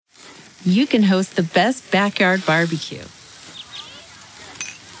you can host the best backyard barbecue.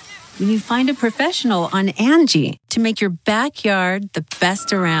 When you find a professional on Angie to make your backyard the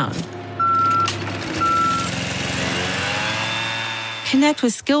best around. Connect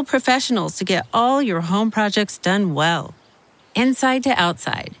with skilled professionals to get all your home projects done well. Inside to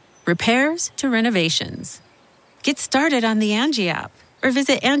outside, repairs to renovations. Get started on the Angie app or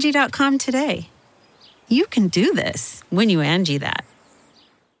visit Angie.com today. You can do this when you Angie that.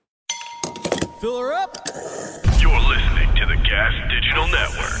 Fill her up. You're listening to the Gas Digital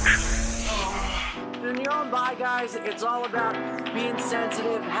Network. In your own Bye Guys, it's all about being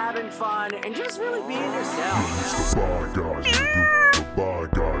sensitive, having fun, and just really being yourself. It's the Bye Guys, nigga. The Bye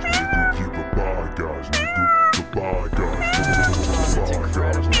Guys, nigga. You the Bye Guys, nigga. The Bye Guys, nigga. The Bye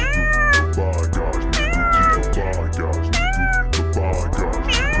Guys, nigga. The Bye Guys, nigga. You the Bye Guys, nigga. The Bye Guys,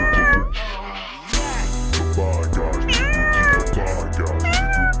 nigga. The Bye Guys, nigga. You the Bye Guys, nigga.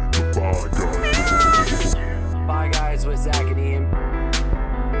 The Bye Guys, nigga. Bye Guys with Zach and Ian.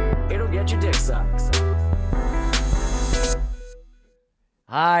 It'll get your dick sucked.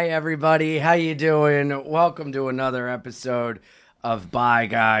 Hi, everybody. How you doing? Welcome to another episode of Bye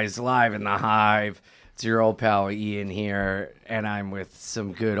Guys, live in the Hive. It's your old pal Ian here, and I'm with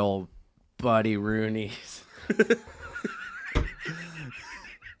some good old buddy Roonies.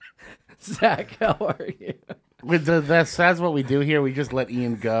 Zach, how are you? That's what we do here. We just let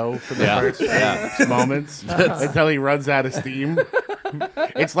Ian go for the first moments until he runs out of steam.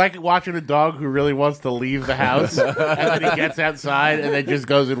 It's like watching a dog who really wants to leave the house, and then he gets outside and then just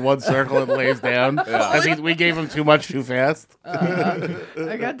goes in one circle and lays down. Because we gave him too much too fast.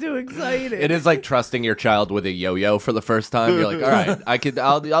 I got too excited. It is like trusting your child with a yo-yo for the first time. You're like, all right,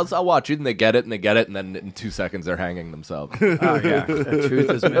 I'll watch you, and they get it, and then in 2 seconds they're hanging themselves. Oh, yeah. The truth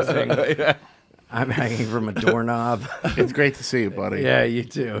is missing. Yeah. I'm hanging from a doorknob. It's great to see you, buddy. Yeah, you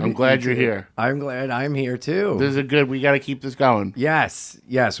too. I'm glad you're here. I'm glad I'm here too. We got to keep this going. Yes.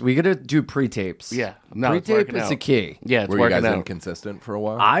 We got to do pre-tapes. Yeah. No, pre-tape is the key. Yeah, it's Were you working guys out. inconsistent for a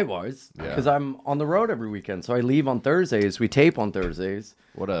while? I was, because I'm on the road every weekend. So I leave on Thursdays. We tape on Thursdays.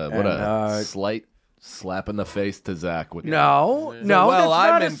 What a slight slap in the face to Zach. With No, well,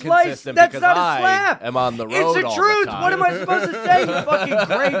 that's not a slice. That's not a slap. I am on the road. It's the all truth. The time. What am I supposed to say, you fucking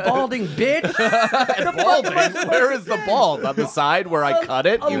gray balding bitch? Balding? Where is the bald? On the side where I cut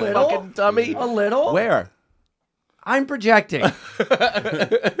it? You little. fucking dummy. A little. Where? I'm projecting.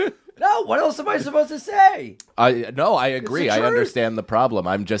 No, what else am I supposed to say? I agree. the I truth. understand the problem.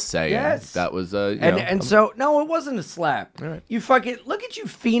 I'm just saying that was So no, it wasn't a slap. right. You fucking look at you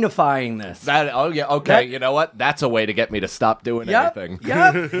phenifying this. That, you know what? That's a way to get me to stop doing anything.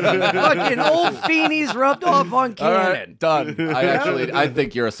 Yep. Fucking old feenies rubbed off on All Cannon. right, done. I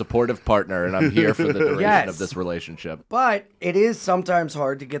think you're a supportive partner, and I'm here for the duration Yes. of this relationship. But it is sometimes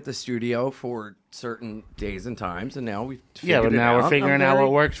hard to get the studio for certain days and times, and now we've figured but it now out. we're figuring out what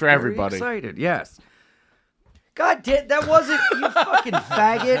works for very everybody. Excited, yes. God damn, that wasn't you fucking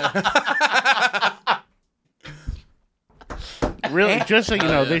faggot. Really, just so you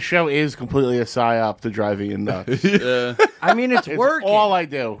know, this show is completely a psyop to drive Ian nuts. I mean, it's working. All I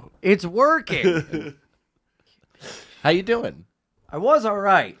do. It's working. How you doing? I was all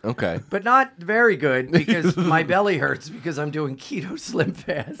right. Okay. But not very good because my belly hurts because I'm doing keto slim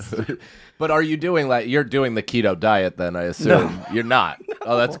fast. But are you doing you're doing the keto diet then, I assume? No. You're not.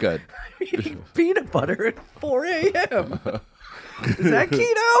 Oh, that's good. Eating peanut butter at 4 a.m. Is that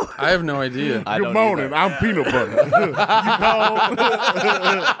keto? I have no idea. I Good don't morning. either. I'm peanut butter.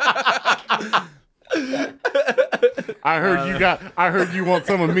 I heard you want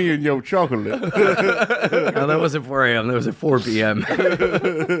some of me and your chocolate. No, that wasn't 4 a.m. That was at 4 p.m.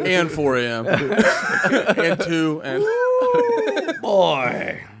 And 4 a.m. And 2 and Ooh,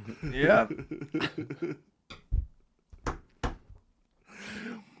 boy. Yep.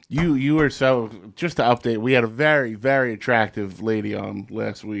 You were just to update, we had a very, very attractive lady on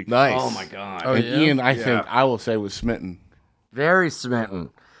last week. Nice. Oh my god. Oh, And yeah? Ian, I think I will say, was smitten. Very smitten.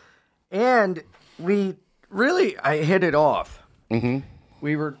 And I hit it off. Mm-hmm.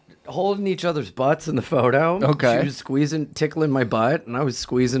 We were holding each other's butts in the photo. Okay. She was tickling my butt, and I was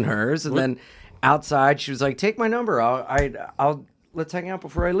squeezing hers. And then outside, she was like, "Take my number. I'll let's hang out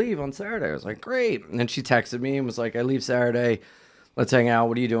before I leave on Saturday." I was like, "Great." And then she texted me and was like, "I leave Saturday. Let's hang out.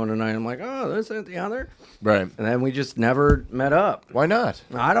 What are you doing tonight?" I'm like, "Oh, this and the other." Right. And then we just never met up. Why not?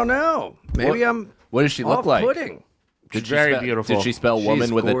 I don't know. Maybe I'm What does she look like? Offpudding. Did She's very beautiful. Did she spell She's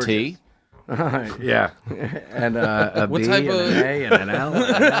woman with gorgeous. a T? Yeah. And a What B type and of- an A and an L and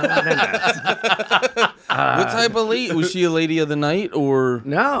an L and an S. What type of lady? Was she a lady of the night or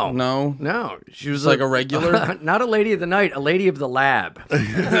No. No. No. She was Like a regular? Not a lady of the night, a lady of the lab.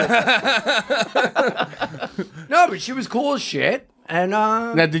 No, but she was cool as shit. And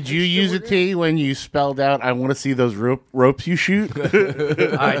Now, did you use a T when you spelled out, I want to see those ropes you shoot?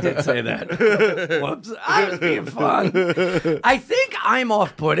 I did say that. Whoops. I was being fun. I think I'm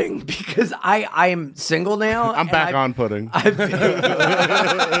off-putting because I'm single now. I'm back on pudding.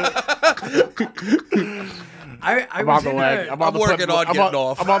 I'm on the leg. I'm working on getting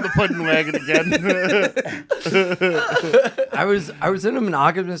off. I'm on the pudding wagon again. I was in a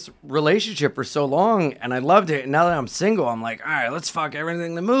monogamous relationship for so long, and I loved it. And now that I'm single, I'm like, all right, let's fuck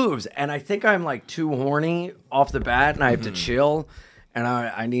everything that moves. And I think I'm like too horny off the bat, and I have to chill. And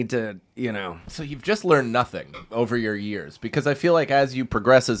I need to, So you've just learned nothing over your years, because I feel like as you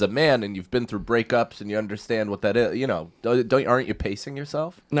progress as a man and you've been through breakups and you understand what that is, aren't you pacing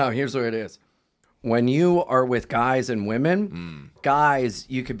yourself? No, here's what it is. When you are with guys and women, guys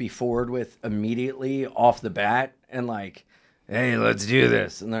you could be forward with immediately off the bat and like, hey, let's do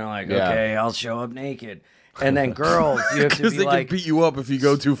this. And they're like, okay, I'll show up naked. And then girls, you have to Because be they like, can beat you up if you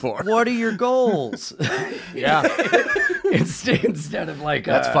go too far. what are your goals? Yeah. Instead of like,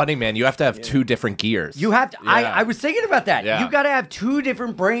 That's funny, man. You have to have two different gears. you have to, I was thinking about that. Yeah. You got to have two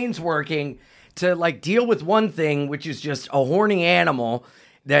different brains working to like deal with one thing, which is just a horny animal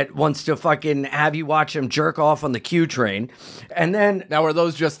that wants to fucking have you watch him jerk off on the Q train. And then Now, are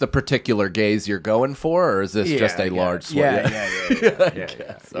those just the particular gays you're going for, or is this just a large swing? Yeah.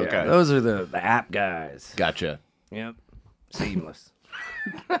 Okay. Those are the app guys. Gotcha. Yep. Seamless.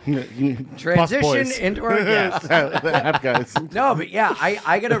 Plus Transition boys. into our guest. The app guys. No, but yeah,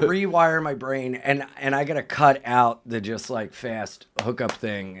 I gotta rewire my brain and I gotta cut out the just like fast hookup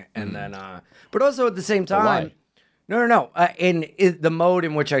thing, and then but also at the same time, why? no. In the mode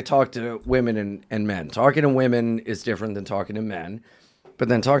in which I talk to women and men, talking to women is different than talking to men. But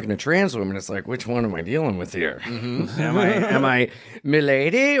then talking to trans women, it's like, which one am I dealing with here? Am I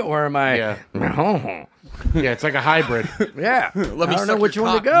milady or am I? Yeah. No. Yeah, it's like a hybrid. Yeah. Let me I don't know suck which your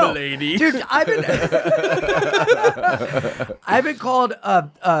one to cock, go. milady. Dude, I've been called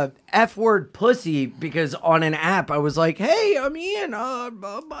a F-word pussy because on an app I was like, hey, I'm Ian.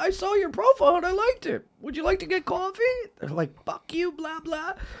 I saw your profile and I liked it. Would you like to get coffee? They're like, fuck you, blah,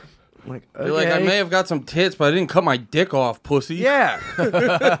 blah. I'm like, okay. You're like, I may have got some tits, but I didn't cut my dick off, pussy. Yeah.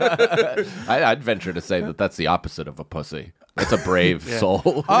 I'd venture to say that that's the opposite of a pussy. That's a brave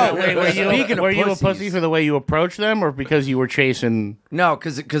soul. Oh, Wait, were speaking of you a pussies. pussy for the way you approached them, or because you were chasing? No,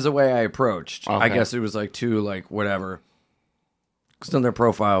 because the way I approached, I Okay. guess it was like too, like, whatever. Because on their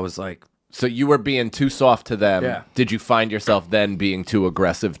profile was like, So you were being too soft to them. Yeah. Did you find yourself then being too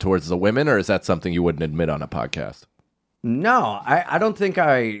aggressive towards the women, or is that something you wouldn't admit on a podcast? no, I don't think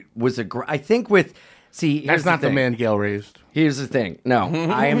I was I think with, see, here's That's not the thing. man Gail raised. Here's the thing. No,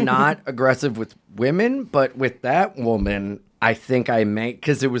 I am not aggressive with women, but with that woman, I think I may,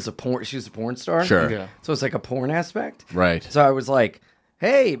 because it was she was a porn star. Sure. Yeah. So it's like a porn aspect. Right. So I was like,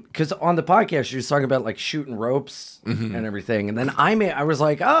 hey, because on the podcast, she was talking about like shooting ropes and everything. And then I was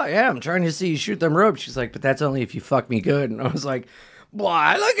like, oh, yeah, I'm trying to see you shoot them ropes. She's like, but that's only if you fuck me good. And I was like, well,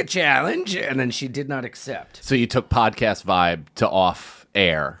 I like a challenge. And then she did not accept. So you took podcast vibe to off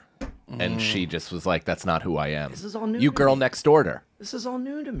air, and she just was like, "That's not who I am." This is all new You to girl me. next door to her. This is all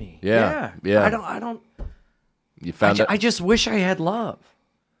new to me. Yeah. I don't. You found it. I just wish I had love.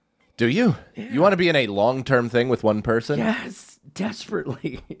 Do you? You want to be in a long-term thing with one person? Yes,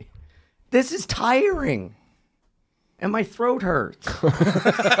 desperately. This is tiring. And my throat hurts.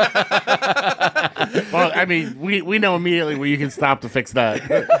 Well, I mean, we know immediately where you can stop to fix that.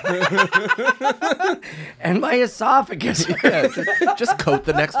 And my esophagus hurts. Just coat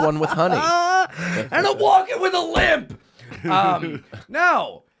the next one with honey. And I'm walking with a limp.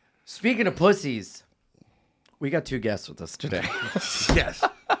 No. Speaking of pussies, we got two guests with us today. Yes.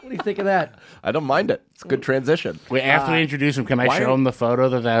 What do you think of that? I don't mind it. It's a good transition. Wait, after we introduce him, can I why show are- him the photo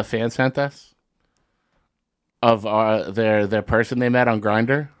that fan sent us of their person they met on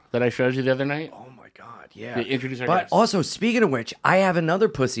Grindr that I showed you the other night? Oh my God, yeah. Introduce our But guest. also, speaking of which, I have another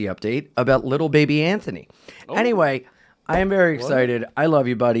pussy update about little baby Anthony. Anyway, I am very excited. I love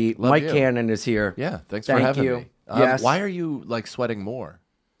you, buddy. Mike you. Cannon is here. Yeah, thanks for Thank having you. me. Yes. Why are you like sweating more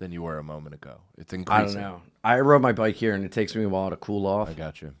than you were a moment ago? It's I increasing. don't know. I rode my bike here, and it takes me a while to cool off. I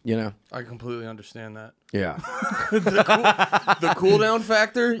got you. You know? I completely understand that. Yeah. The cool down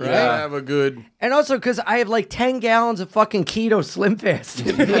factor, you gotta have a good. And also because I have like 10 gallons of fucking keto Slim Fast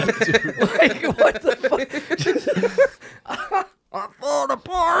in me. Like, what the fuck? I'm falling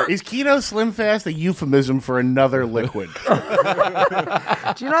apart. Is Keto Slim Fast a euphemism for another liquid? Do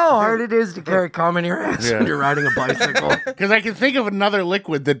you know how hard it is to carry cum in your ass when you're riding a bicycle? Because I can think of another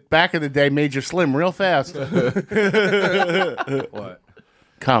liquid that back in the day made you slim real fast. What?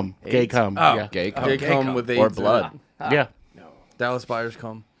 Cum. Gay cum. Oh. Yeah. Gay cum. They come with AIDS Or in it. blood. Yeah. Dallas buyers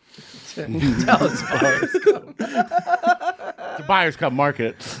come. Dallas buyers cum. It's a buyer's cum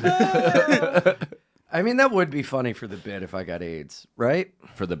market. I mean, that would be funny for the bit if I got AIDS, right?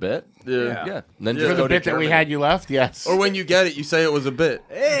 For the bit? Yeah. Yeah. And then Yeah. just For go the to bit that we Germany. had you left, yes. Or when you get it, you say it was a bit.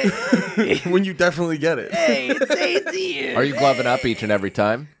 When you definitely get it. Hey, it's AIDS here. Are you gloving up each and every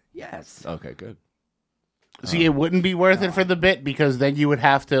time? Yes. Okay, good. See, it wouldn't be worth it for the bit because then you would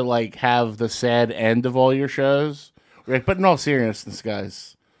have to like have the sad end of all your shows. Right? But in all seriousness,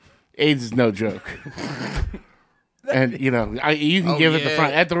 guys, AIDS is no joke. And you know, you can give at the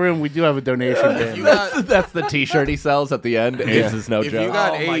front. At the room, we do have a donation bin. That's the T-shirt he sells at the end. AIDS is no If joke. you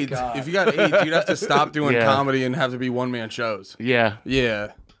got Oh my AIDS, God. if you got AIDS, you'd have to stop doing Yeah. comedy and have to be one-man shows. Yeah.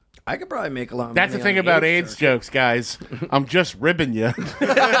 Yeah. I could probably make a lot of That's the money thing on about AIDS circuit. jokes, guys. I'm just ribbing you.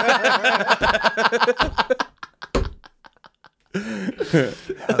 Hell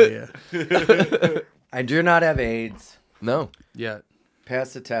yeah. I do not have AIDS. No, Yeah.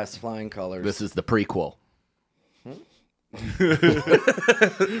 Pass the test, flying colors. this is the prequel.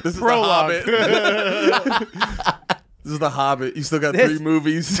 This is Prologue. The Hobbit. This is the Hobbit. You still got This- 3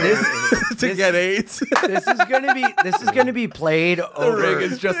 movies to get AIDS. This is gonna be played The over. ring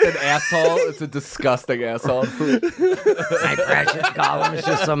is just an asshole. It's a disgusting asshole. My precious Gollum is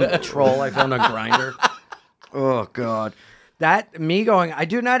just some troll I found on Grindr. Oh God. That me going, I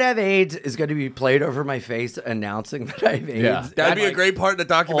do not have AIDS is going to be played over my face announcing that I have AIDS. Yeah. That'd be a great part in the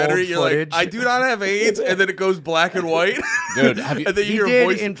documentary. old You're footage. like, I do not have AIDS, and then it goes black and white. Dude, have you? And then you He hear did, a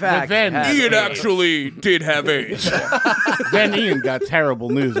voice. in fact, then have Ian AIDS. actually did have AIDS. Then Ian got terrible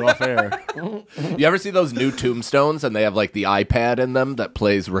news off air. You ever see those new tombstones and they have like the iPad in them that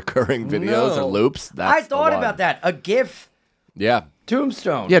plays recurring videos No. or loops? That's I the thought one. about that. A GIF Yeah,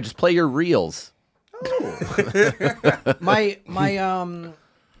 tombstone. yeah. Just play your reels. My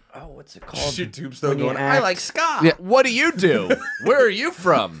what's it called? Your tombstone When you going, act- I like ska. Yeah. What do you do? Where are you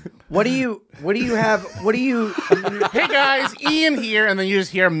from? What do you have? What do you? Hey guys, Ian here, and then you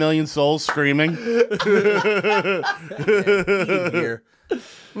just hear a million souls screaming. Here. I'm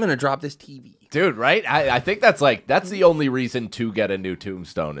going to drop this TV. Dude, right? I think that's the only reason to get a new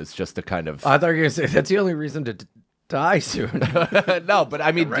tombstone is just to kind of I thought you were gonna say that's the only reason to die soon. no, but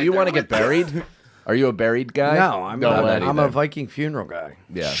I mean, do you want to get buried? Are you a buried guy? No, I'm Don't let a either. Viking funeral guy.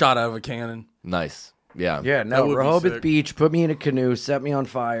 Yeah, Shot out of a cannon. nice. Yeah, Yeah, no, would be Rehoboth sick. Beach, put me in a canoe, set me on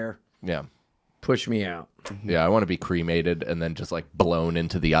fire, yeah, push me out. yeah. I want to be cremated and then just like blown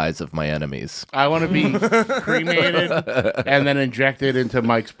into the eyes of my enemies. I want to be cremated and then injected into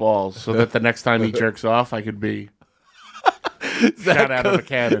Mike's balls so that the next time he jerks off, I could be shot out of a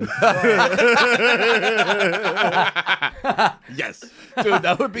cannon. Yes. Dude,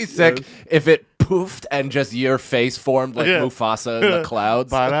 that would be sick if it poofed and just your face formed like Yeah. Mufasa in the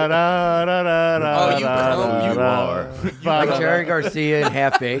clouds. Oh, you come, you are. Like Jerry Garcia in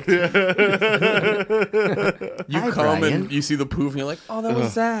Half Baked. You Hi, come Brian. and you see the poof and you're like, oh, that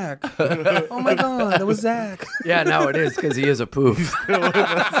was Zach. Oh my God, that was Zach. Yeah, no, it is because he is a poof.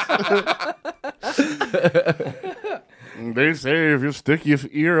 They say if you stick your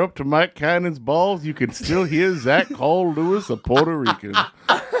ear up to Mike Cannon's balls, you can still hear Zach call Lewis a Puerto Rican.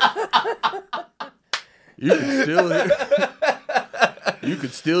 You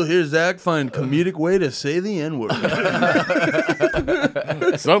could still hear Zach find comedic way to say the N-word.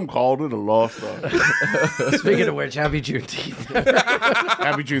 Some called it a lost art. Speaking of which, happy Juneteenth.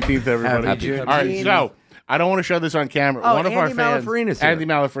 Happy Juneteenth, everybody. Happy Juneteenth. All right, so I don't want to show this on camera. Oh, one of our Andy fans, Malafarina's here. Andy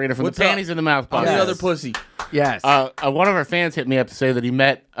Malafarina from What's the up? Panties in the Mouth On podcast. the other pussy. Yes. One of our fans hit me up to say that he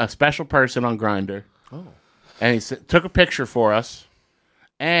met a special person on Grindr. Oh. And he took a picture for us.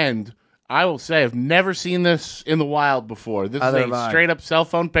 And I will say, I've never seen this in the wild before. This Neither is have a I. straight up cell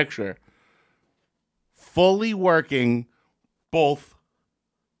phone picture. Fully working both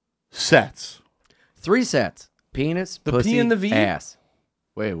sets. 3 sets. Penis, The pussy, P and the V? ass.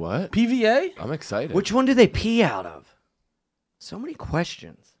 Wait, what? PVA? I'm excited. Which one do they pee out of? So many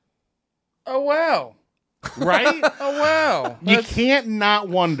questions. Oh, wow. Right? Oh, wow. You can't not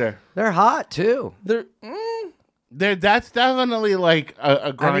wonder. They're hot, too. They're, That's definitely like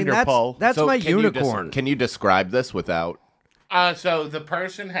a Grindr I mean, poll. that's my can you unicorn. can you describe this without? So the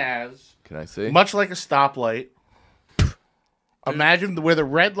person has, Can I see? much like a stoplight, imagine where the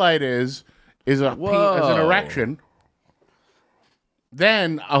red light is an Whoa. erection.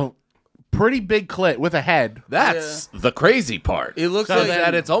 Then a pretty big clit with a head. That's the crazy part. It looks So like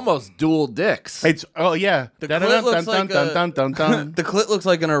that it's almost dual dicks. It's yeah. The clit looks like the clit looks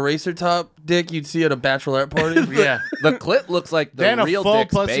like an eraser top dick you'd see at a bachelorette party. Yeah. The clit looks like the Then a real full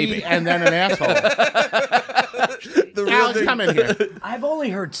dick's pussy baby. and then an asshole. Alex, come in here. I've only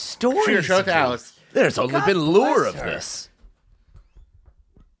heard stories. Here, show it to Alex. There's only God been lure bless of her. this.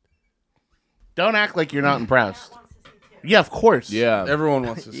 Don't act like you're not impressed. Yeah, of course. Yeah. Everyone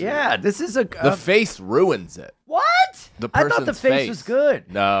wants to see. Yeah, this is a The face ruins it. what? The I thought the person's face was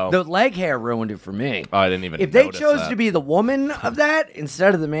good. No. The leg hair ruined it for me. Oh, I didn't even If they notice chose that. to be the woman of that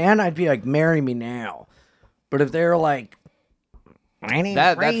instead of the man, I'd be like, marry me now. But if they're like, my name's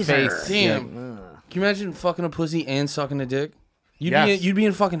That Razor. face. Damn. Can you imagine fucking a pussy and sucking a dick? Yes. You'd be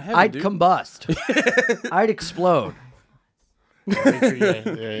in fucking heaven, I'd dude. combust. I'd explode.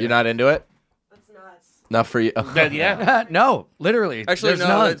 You're not into it? That's nuts. Not for you. Yeah. No, literally. Actually, there's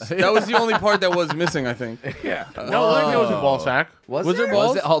no. none. That was the only part that was missing, I think. Yeah. No, I think it was a ball sack. Was Was there there?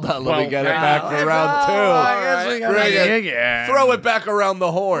 balls? Was it? Hold on, let Well, me get it yeah. back for round two. I guess we gotta Bring it. dig it. Throw it back around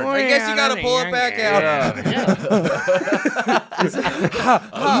the horn. I guess you gotta pull it back out.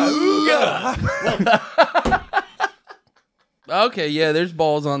 Okay, yeah, there's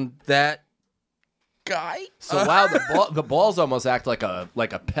balls on that guy. So wow, the balls almost act like a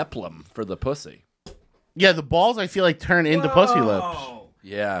peplum for the pussy. Yeah, the balls I feel like turn into pussy lips.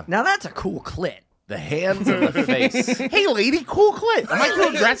 Yeah. Now that's a cool clit. The hands and the face. Hey, lady, cool clit. Am I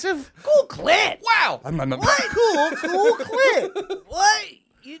too aggressive? Cool clit. Wow. Cool clit. What?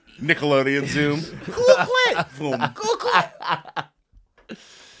 Nickelodeon Zoom. Cool clit. Boom. Cool clit.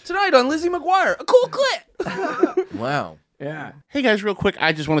 Tonight on Lizzie McGuire, a cool clit. Wow. Yeah. Hey guys, real quick,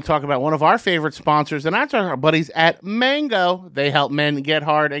 I just want to talk about one of our favorite sponsors, and that's our buddies at Mango. They help men get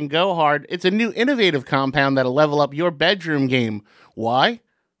hard and go hard. It's a new innovative compound that'll level up your bedroom game. Why?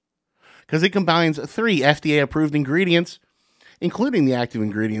 Because it combines 3 FDA-approved ingredients, including the active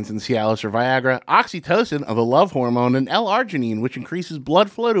ingredients in Cialis or Viagra, oxytocin, of a love hormone, and L-arginine, which increases blood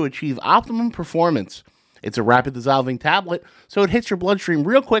flow to achieve optimum performance. It's a rapid-dissolving tablet, so it hits your bloodstream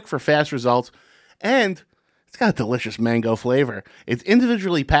real quick for fast results, and it's got a delicious mango flavor. It's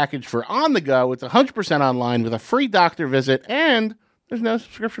individually packaged for on the go. It's 100% online with a free doctor visit, and there's no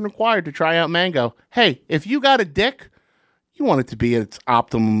subscription required to try out Mango. Hey, if you got a dick, you want it to be at its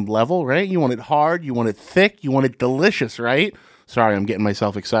optimum level, right? You want it hard, you want it thick, you want it delicious, right? Sorry, I'm getting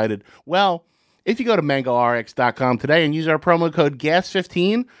myself excited. Well, if you go to MangoRx.com today and use our promo code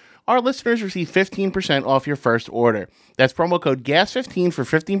GAS15, our listeners receive 15% off your first order. That's promo code GAS15 for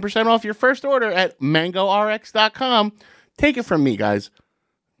 15% off your first order at MangoRx.com. Take it from me, guys.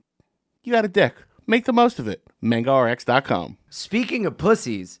 You got a dick. Make the most of it. MangoRx.com. Speaking of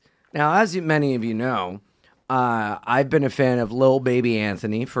pussies, now, as many of you know, I've been a fan of Lil Baby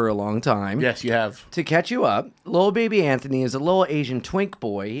Anthony for a long time. Yes, you have. To catch you up, Lil Baby Anthony is a little Asian twink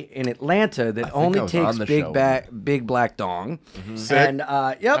boy in Atlanta that only I was takes on the show. big black dong. Mm-hmm. And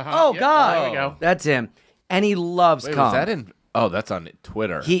yep, oh Yep, god, there we go. that's him. And he loves Wait, cum. was that in? Oh, that's on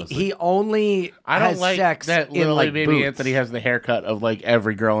Twitter. He only I don't has like sex that in little like baby boots. Anthony has the haircut of like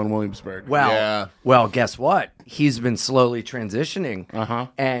every girl in Williamsburg. Well, guess what? He's been slowly transitioning. Uh-huh.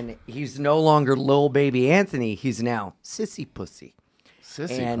 And he's no longer Lil Baby Anthony. He's now Sissy Pussy.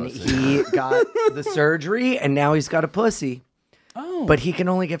 Sissy And pussy. he got the surgery, and now he's got a pussy. Oh. But he can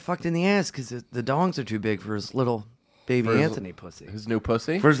only get fucked in the ass because the dongs are too big for his little baby For his- Anthony pussy. His new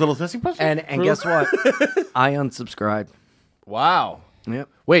pussy. For his little sissy pussy? And guess what? I unsubscribed. Wow. Yep.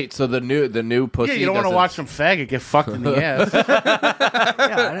 Wait, so the new pussy. yeah, you don't want to doesn't- watch some faggot get fucked in the ass.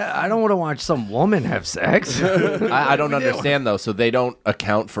 Yeah, I don't want to watch some woman have sex. I don't understand though. So they don't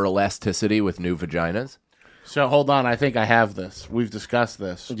account for elasticity with new vaginas. So hold on, I think I have this. We've discussed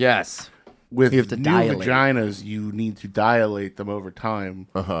this. Yes. With You have to new dilate. vaginas, you need to dilate them over time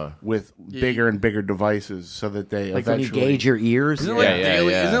with bigger and bigger devices so that they Like when you eventually... gauge your ears. Isn't it like Yeah,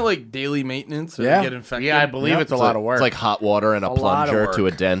 daily? yeah. Isn't it like daily maintenance? Or Yeah. you get infected? Yeah, I believe it's a lot of work. It's like hot water and a lot of plunger to a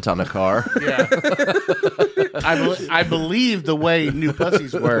work. dent on a car. Yeah. I believe the way new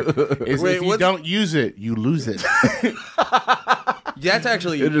pussies work is Wait, if you what's- don't use it, you lose it. That's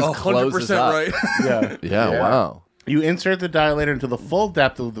actually It just 100% closes up. right. Yeah. Yeah. Wow. You insert the dilator into the full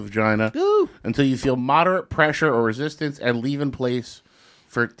depth of the vagina until you feel moderate pressure or resistance and leave in place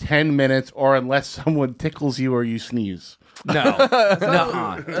for 10 minutes or unless someone tickles you or you sneeze. No.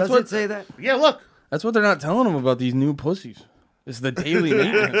 Nuh-uh. Does it say that? Yeah, look. That's what they're not telling them about these new pussies. It's the daily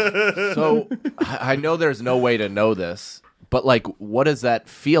maintenance. So I know there's no way to know this, but like, what does that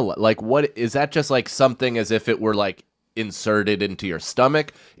feel like? Like, what is that? Just like something as if it were like inserted into your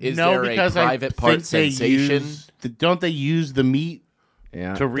stomach? Is No, there a because I private part think they sensation? don't they use the meat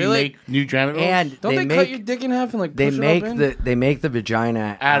Yeah. To remake new genitals? And Don't they make, cut your dick in half and like they push make it up in? they make the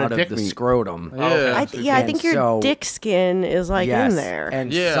vagina out of dick the meat. scrotum. Yeah. I think your so- dick skin is like Yes, in there.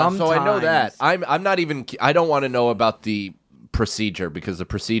 and Yeah, sometimes, So I know that. I'm not even. I don't want to know about the procedure because the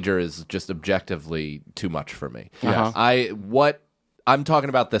procedure is just objectively too much for me. Uh-huh. I'm talking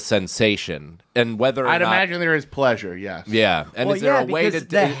about the sensation and whether or I'd not, imagine there is pleasure, yes. Yeah, and Well, is there yeah, a way because to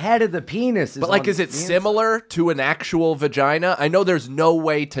the head of the penis is But like, on is it the inside. similar to an actual vagina? I know there's no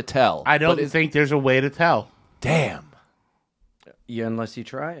way to tell. I don't but think there's a way to tell. Damn. Yeah, unless you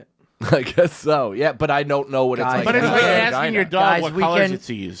try it. I guess so. Yeah, but I don't know what it's Guys, like. But it's to like have a asking vagina. your dog Guys, what we colors can- it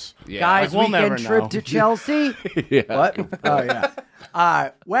sees. Yeah. Guys, We'll never weekend trip know. to Chelsea. Yeah. What? Oh yeah.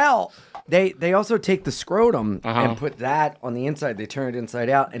 Well, they also take the scrotum and put that on the inside. They turn it inside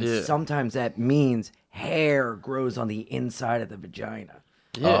out, and sometimes that means hair grows on the inside of the vagina.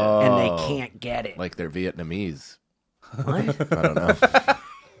 Yeah. And they can't get it. Like they're Vietnamese. What? I don't know.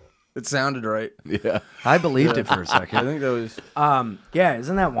 It sounded right. Yeah. I believed it for a I second. think that was. Yeah,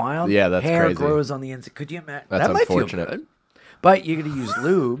 isn't that wild? Yeah, that's hair crazy. grows on the inside. Could you imagine? That's that might feel unfortunate. good. But you're gonna use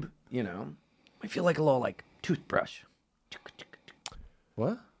lube. You know, I feel like a little like toothbrush.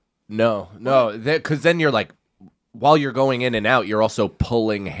 What? No, because then you're like, while you're going in and out, you're also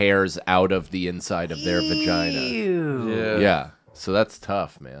pulling hairs out of the inside of their vagina. Ew. Yeah. So that's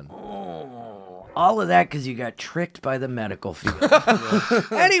tough, man. All of that because you got tricked by the medical field.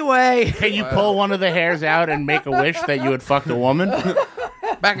 Anyway. Can you pull one of the hairs out and make a wish that you had fucked a woman?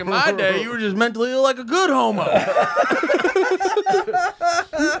 Back in my day, you were just mentally ill like a good homo.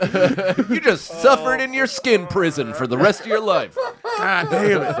 You just suffered in your skin prison for the rest of your life. God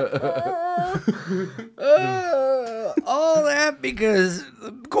damn it. All that because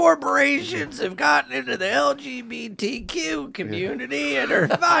the corporations have gotten into the LGBTQ community and are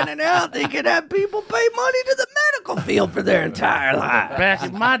finding out they can have people pay money to the medical field for their entire life. Back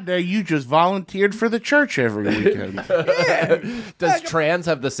in my day, you just volunteered for the church every weekend. Does trans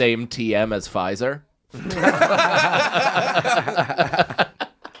have the same TM as Pfizer?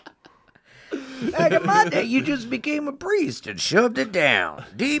 Back in my day, you just became a priest and shoved it down.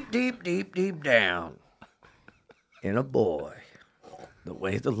 Deep, deep, deep, deep down. In a boy. The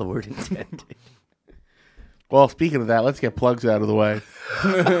way the Lord intended. Well, speaking of that, let's get plugs out of the way.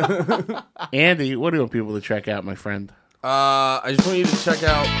 Andy, what do you want people to check out, my friend? I just want you to check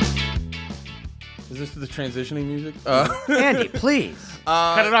out. Is this the transitioning music? Andy, please.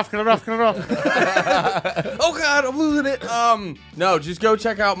 Cut it off. Oh God, I'm losing it. No, just go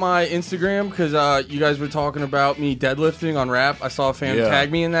check out my Instagram because you guys were talking about me deadlifting on rap. I saw a fan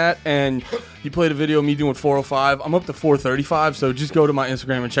tag me in that, and you played a video of me doing 405. I'm up to 435, so just go to my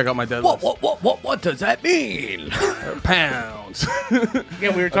Instagram and check out my deadlift. What does that mean? Pounds.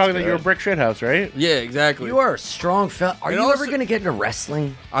 Yeah, we were talking that you're a brick shithouse, right? Yeah, exactly. You are a strong fella. Are And you also- ever going to get into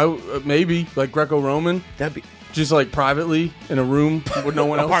wrestling? I maybe like Greco-Roman, That'd be... just like privately in a room with no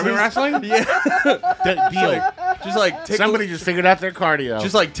one else. Apartment wrestling? Yeah, Deal. just like Somebody just figured out their cardio.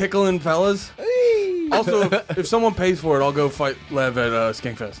 just like tickling fellas. Also, if someone pays for it, I'll go fight Lev at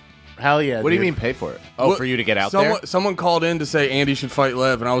Skankfest. Hell yeah. What do you dude. mean pay for it? Oh, What- for you to get out someone, there? Someone called in to say Andy should fight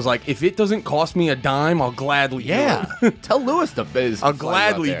Lev, and I was like, if it doesn't cost me a dime, I'll gladly do Yeah. it. Tell Lewis to I'll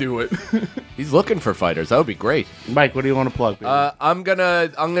gladly do it. He's looking for fighters. That would be great. Mike, what do you want to plug? Baby? I'm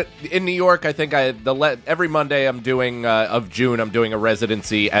gonna in New York. I think every Monday I'm doing of June. I'm doing a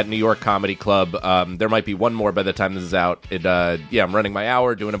residency at New York Comedy Club. There might be one more by the time this is out. I'm running my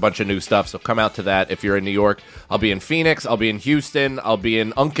hour, doing a bunch of new stuff. So come out to that if you're in New York. I'll be in Phoenix. I'll be in Houston. I'll be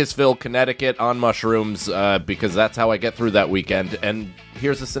in Uncasville, Connecticut on mushrooms because that's how I get through that weekend. And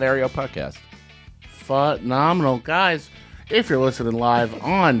here's a Scenario podcast. Phenomenal. Guys, if you're listening live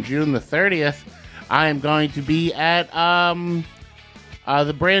on June the 30th, I am going to be at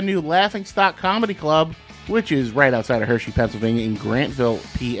the brand new Laughingstock Comedy Club, which is right outside of Hershey, Pennsylvania in Grantville,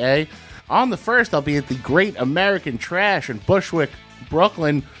 PA. On the 1st, I'll be at the Great American Trash in Bushwick,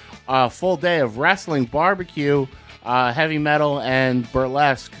 Brooklyn. Full day of wrestling, barbecue, heavy metal, and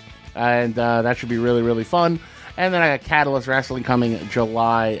burlesque. And that should be really, really fun. And then I got Catalyst Wrestling coming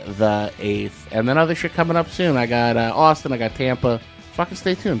July the 8th. And then other shit coming up soon. I got Austin, I got Tampa. Fucking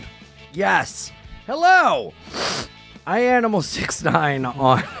stay tuned. Yes. Hello. iAnimal69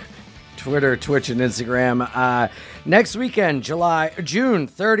 on Twitter, Twitch, and Instagram. Next weekend, June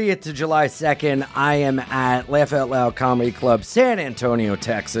 30th to July 2nd, I am at Laugh Out Loud Comedy Club, San Antonio,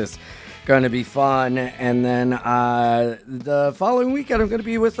 Texas. Going to be fun. And then the following weekend, I'm going to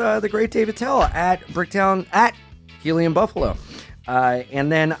be with the great David Tell at Bricktown at Helium Buffalo.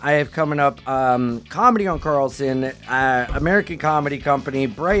 And then I have coming up Comedy on Carlson, American Comedy Company,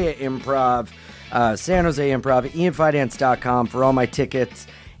 Brea Improv, San Jose Improv, IanFinance.com for all my tickets.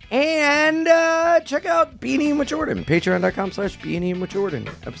 And check out Being Eating with Jordan, patreon.com/Being Eating with Jordan.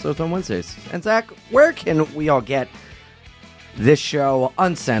 Episodes on Wednesdays. And Zach, where can we all get this show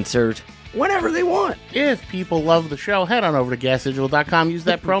uncensored whenever they want? If people love the show, head on over to gasdigital.com. Use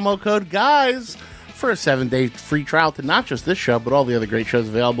that promo code GUYS for a 7-day free trial to not just this show, but all the other great shows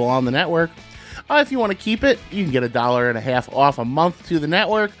available on the network. If you want to keep it, you can get $1.50 off a month to the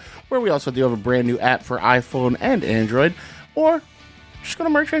network, where we also do have a brand new app for iPhone and Android. Or just go to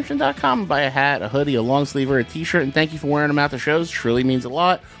merchengine.com and buy a hat, a hoodie, a long sleeve, or a t-shirt, and thank you for wearing them out to shows. It truly means a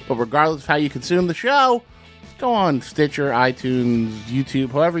lot. But regardless of how you consume the show, go on Stitcher, iTunes, YouTube,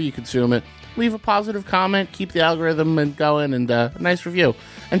 however you consume it. Leave a positive comment, keep the algorithm and going, and a nice review.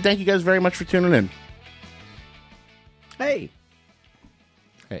 And thank you guys very much for tuning in. Hey.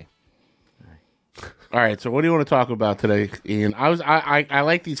 All right, so what do you want to talk about today, Ian? I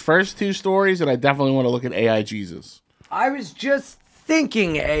like these first two stories, and I definitely want to look at AI Jesus. I was just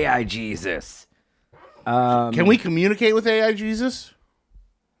thinking AI Jesus. Can we communicate with AI Jesus?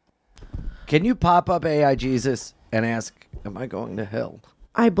 Can you pop up AI Jesus and ask, am I going to hell?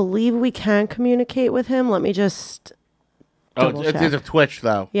 I believe we can communicate with him. Let me just double check. It's a Twitch,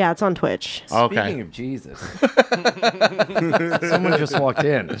 though. Yeah, it's on Twitch. Okay. Speaking of Jesus. Someone just walked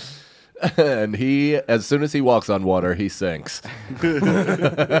in. And he, as soon as he walks on water, he sinks. Well,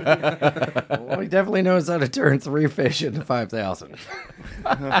 he definitely knows how to turn 3 fish into 5,000.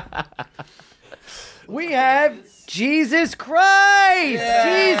 We have Jesus Christ!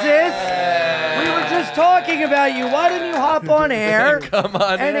 Jesus! We were just talking about you. Why didn't you hop on air Come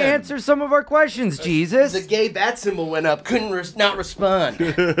on and in. answer some of our questions, Jesus? The gay bat symbol went up. Couldn't not respond.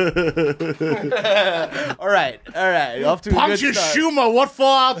 All right. Off to a good Pontius start. Shuma, what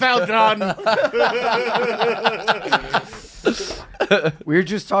fall art thou done? We were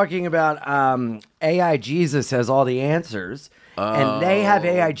just talking about AI Jesus has all the answers. And they have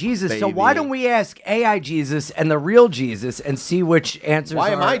AI Jesus. So why don't we ask AI Jesus and the real Jesus and see which answers Why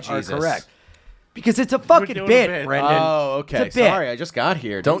am I are Jesus? correct? Because it's a fucking doing a bit, bit. Brendan. Oh, okay. It's a bit. Sorry, I just got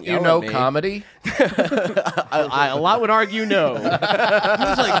here. Don't you yell know at me. comedy? A lot would argue no. He's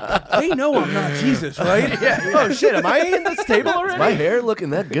like, they know I'm not Jesus, right? Oh shit, am I in this table already? Is my hair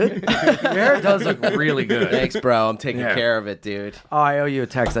looking that good? Your hair does look really good. Thanks, bro. I'm taking Yeah. care of it, dude. Oh, I owe you a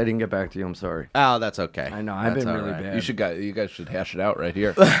text. I didn't get back to you. I'm sorry. Oh, that's okay. I know. I've That's been all really right. bad. You guys should hash it out right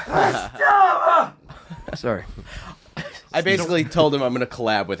here. Sorry. I basically told him I'm going to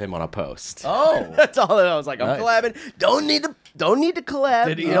collab with him on a post. Oh. That's all I was like. I'm Nice. collabing. Don't need to collab.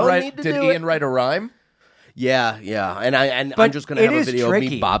 Did You Ian don't write? need to Did do Ian it. write a rhyme? Yeah. And I'm But just going to have it a is video tricky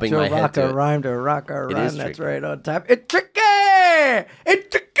of me bobbing to my head rock to a it. rhyme to rock a It rhyme. is That's tricky. right on time. It's tricky. It's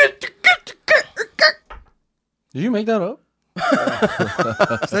tricky. Did you make that up?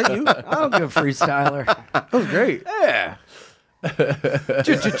 Is that you? I'm a good freestyler. That was great. Yeah.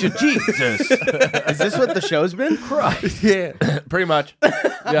 Jesus. Is this what the show's been? Christ. Yeah, pretty much.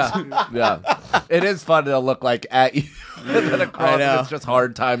 Yeah. It is fun to look like at you, and then across know. it's just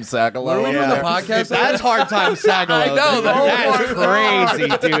hard time Sagalow. Were we doing the podcast? That's hard time Sagalow. I know, That's crazy,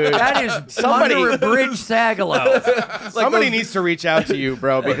 dude. That is Somebody- under a bridge Sagalow. Somebody needs to reach out to you,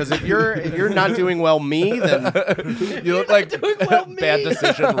 bro, because if you're not doing well me, then You look like Bad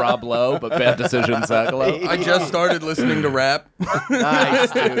Decision Rob Lowe, but Bad Decision Sagalow. I just started listening to rap. nice,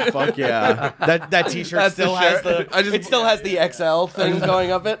 dude. Fuck yeah. That t-shirt That's the still has shirt. the it still has the XL thing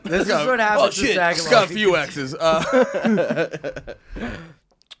going up it. This is what happens Oh to shit, Sagalow. it's got a few X's.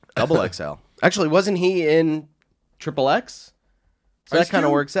 Double XL. Actually, wasn't he in Triple X? So that Ice kind of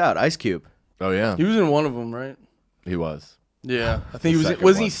Cube? works out. Ice Cube. Oh yeah, He was in one of them, right? he was. Yeah, I think he was. second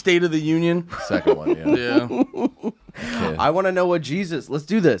Wasn't he one. State of the Union? Second one, yeah. Yeah. I want to know what Jesus. Let's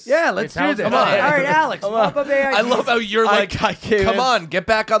do this. Yeah, let's do this. Come All on. right, Alex. Pop up AI. I love how you're like, can't come even- on, get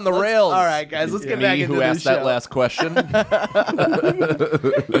back on the rails. All right, guys, let's get back Me into who the asked that show. last question.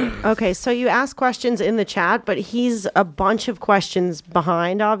 Okay, so you ask questions in the chat, but he's a bunch of questions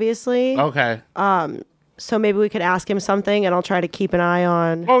behind, obviously. Okay. So maybe we could ask him something, and I'll try to keep an eye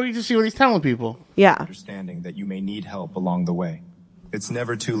on. Oh, you just see what he's telling people. Yeah. Understanding that you may need help along the way. It's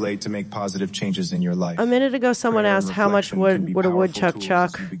never too late to make positive changes in your life. A minute ago, someone Prayer and asked how much reflection can be would a powerful woodchuck tools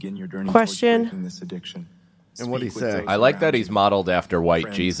chuck? as you begin your journey towards Question. breaking this addiction. And what'd he Speak with say? those I like around that he's you. modeled after white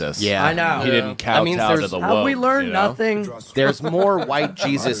Friends. Jesus. Yeah. I know. He didn't kowtow That means to there's- the Have we woke, learned you know? nothing? There's more white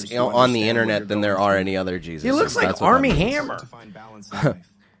Jesus on the internet than there are any other Jesus. He looks like That's what that Army means. Hammer. To find balance in life.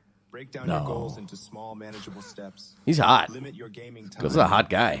 Break down your goals into small, manageable steps. He's hot. Limit your gaming time. This is a hot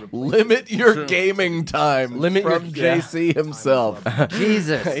guy. Limit your gaming time. Limit your- from JC himself.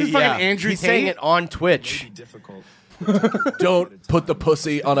 Jesus. He's fucking Andrew He's Tate. saying it on It may Twitch. be difficult, Don't put the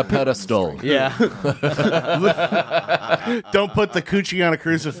pussy on a pedestal. Yeah. Don't put the coochie on a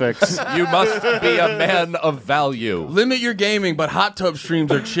crucifix. You must be a man of value. Limit your gaming, but hot tub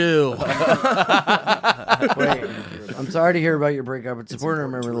streams are chill. Wait, I'm sorry to hear about your breakup. It's important to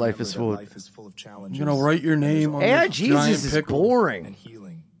remember life is full. You know, write your name on Yeah, this Jesus giant is pickle. boring.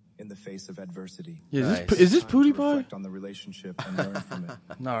 In the face of adversity. Yeah, is this Pootie Pie? Reflect on the relationship and learn from it.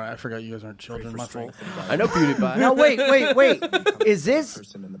 No, I forgot you guys aren't children. My fault. I know PewDiePie. No, wait. Is this?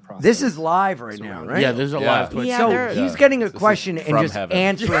 This is live right now, right? Yeah, there's a live Twitch. Yeah, So they're- he's getting a question and from just heaven.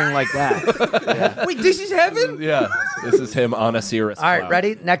 answering like that. Wait, this is heaven? Yeah, this is him on a Cirrus. All right, cloud.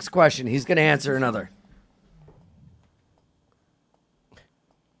 ready? Next question. He's going to answer another.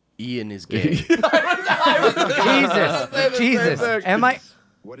 Ian is gay. Jesus. Am I?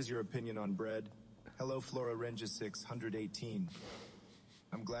 What is your opinion on bread? Hello, Flora Renja 618.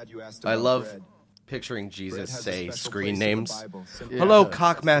 I'm glad you asked about I love bread. picturing Bread Jesus has a say special screen place in the names. Bible, simply Hello, because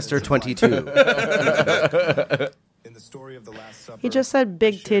Cockmaster 22. in the story of the Last Supper, He just said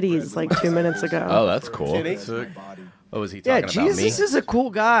big titties like 2 minutes ago. Oh, that's cool. What was he Yeah, talking about? Jesus Me? is a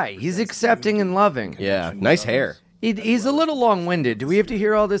cool guy. He's accepting and loving. Yeah, nice hair. He's a little long-winded. Do we have to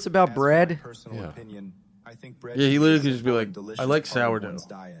hear all this about bread? personal opinion, I think bread Yeah, he is literally a could just be like, delicious I like part of sourdough. one's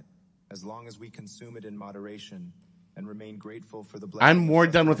diet, as long as we consume it in moderation and remain grateful for the I'm more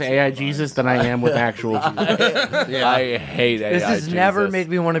done with AI Jesus than I am with actual Jesus. I hate AI This has never Jesus. made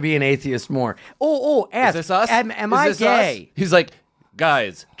me want to be an atheist more. Ask. Is this us? Am Is I this gay? us? He's like,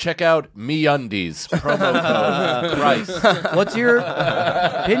 guys, check out MeUndies promo code Christ. What's your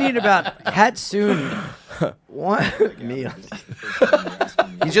opinion about Hatsune? What? Me.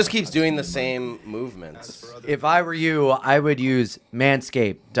 He just keeps doing the same movements. If I were you, I would use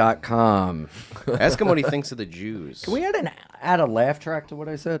manscaped.com. Ask him what he thinks of the Jews. Can we add a laugh track to what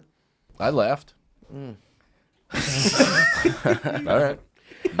I said? I laughed. All right.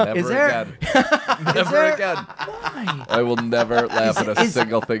 Never Is there- again. Never again. I will never laugh at a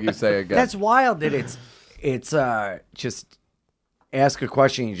single thing you say again. That's wild that it's just ask a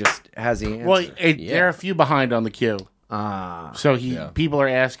question, he just has the answer. Well, there are a few behind on the queue. So people are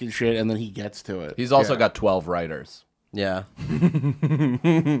asking shit, and then he gets to it. He's also got 12 writers. Yeah. I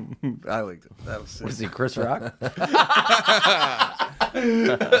liked it. That was sick. What is he, Chris Rock?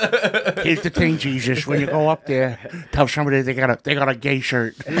 Here's the thing, Jesus. When you go up there, tell somebody they got a gay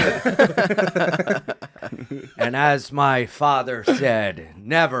shirt. And as my father said,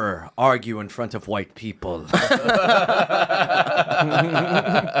 never argue in front of white people.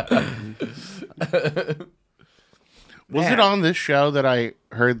 Was it on this show that I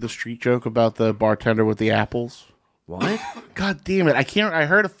heard the street joke about the bartender with the apples? What? God damn it. I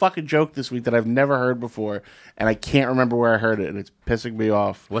heard a fucking joke this week that I've never heard before, and I can't remember where I heard it, and it's pissing me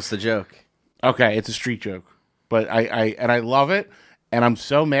off. What's the joke? Okay, it's a street joke. But I love it, and I'm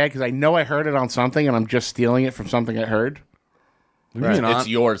so mad because I know I heard it on something, and I'm just stealing it from something I heard. Right. It's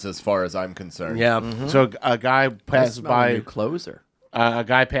yours as far as I'm concerned. Yeah. Mm-hmm. So a guy passes by New closer. a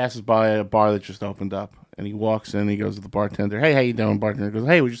guy passes by a bar that just opened up, and he walks in. He goes to the bartender. Hey, how you doing? Bartender goes,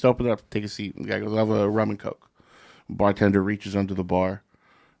 hey, we just opened up. Take a seat. And the guy goes, I'll have a rum and coke. Bartender reaches under the bar,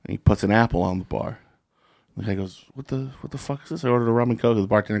 and he puts an apple on the bar. The guy goes, what the fuck is this? I ordered a rum and coke. And the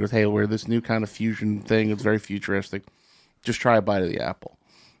bartender goes, hey, we're this new kind of fusion thing. It's very futuristic. Just try a bite of the apple.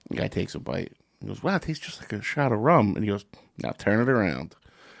 The guy takes a bite. He goes, wow, it tastes just like a shot of rum. And he goes, now turn it around.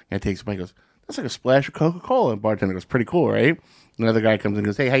 The guy takes a bite. He goes, that's like a splash of Coca-Cola. And the bartender goes, pretty cool, right? Another guy comes in and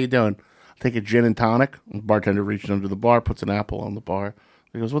goes, hey, how you doing? I'll take a gin and tonic. And the bartender reaches under the bar, puts an apple on the bar.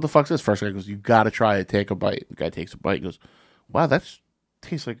 He goes, what the fuck's this? First guy goes, you got to try it. Take a bite. The guy takes a bite. He goes, wow, that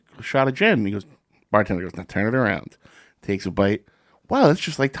tastes like a shot of gin. He goes, bartender goes, now turn it around. Takes a bite. Wow, that's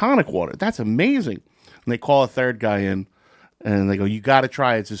just like tonic water. That's amazing. And they call a third guy in, and they go, you got to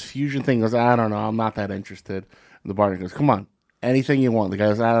try it. It's this fusion thing. He goes, I don't know. I'm not that interested. And the bartender goes, come on, anything you want. The guy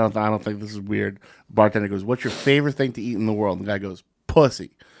goes, I don't think this is weird. The bartender goes, what's your favorite thing to eat in the world? And the guy goes,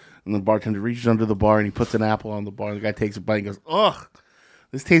 pussy. And the bartender reaches under the bar, and he puts an apple on the bar. And the guy takes a bite and goes, ugh.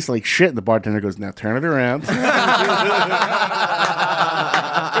 This tastes like shit. And the bartender goes, now turn it around.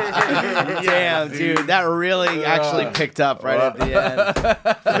 Damn, dude. That really actually picked up right at the end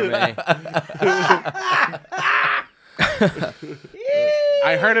for me.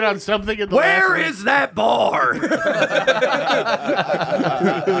 I heard it on something in the Where is that bar?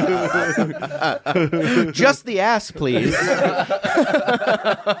 Just the ass, please.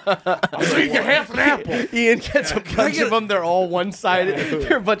 I'll see you half an apple. Ian gets a bunch of them. They're all one-sided.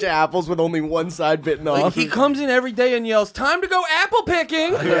 They're a bunch of apples with only one side bitten off. He comes in every day and yells, "Time to go apple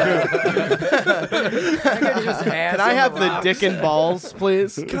picking!" Can I have the dick and balls,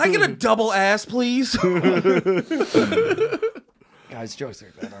 please? Can I get a double ass, please? Guys, jokes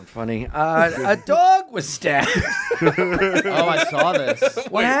like that aren't funny. A dog was stabbed. Oh, I saw this.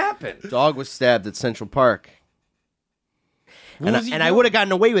 What happened? Dog was stabbed at Central Park. What was he And I doing? would have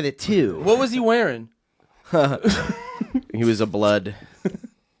gotten away with it, too. What was he wearing? He was a blood.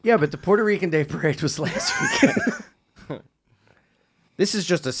 Yeah, but the Puerto Rican Day Parade was last weekend. This is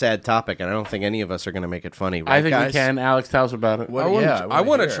just a sad topic, and I don't think any of us are going to make it funny, right, I think guys? we can. Alex, tell us about it. I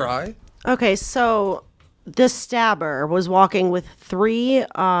want to try. Okay, so the stabber was walking with 3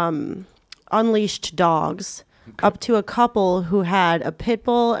 unleashed dogs up to a couple who had a pit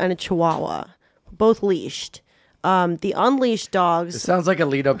bull and a chihuahua, both leashed. The unleashed It dogs. sounds like a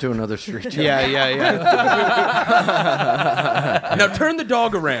lead up to another street joke. Yeah. Now turn the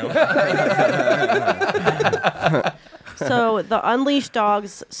dog around. So the unleashed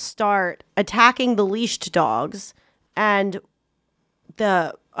dogs start attacking the leashed dogs, and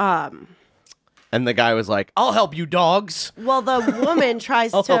the And the guy was like, "I'll help you, dogs." well, the woman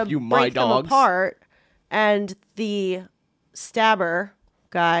tries I'll to help you, my break them dogs. apart, and the stabber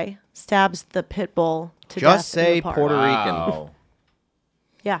guy stabs the pit bull to death. Just in the say park. Puerto Rican. Wow.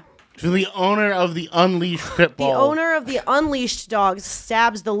 Yeah. So the owner of the unleashed pit bull. The owner of the unleashed dogs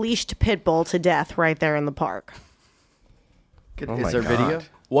stabs the leashed pit bull to death right there in the park. Is there video?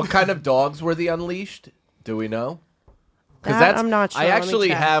 What kind of dogs were the unleashed? Do we know? That I'm not sure. I Let me actually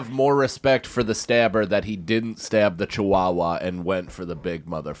check. have more respect for the stabber that he didn't stab the chihuahua and went for the big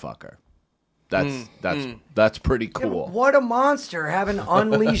motherfucker. That's pretty cool. What a monster having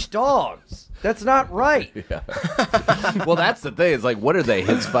unleashed dogs. That's not right. Well, that's the thing. It's like, what are they?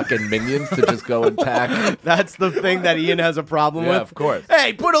 His fucking minions to just go and attack? That's the thing that Ian has a problem Yeah, with. of course.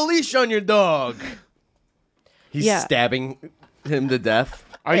 Hey, put a leash on your dog. He's Yeah. stabbing him to death.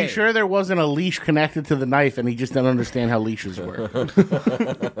 Are you sure there wasn't a leash connected to the knife and he just didn't understand how leashes work?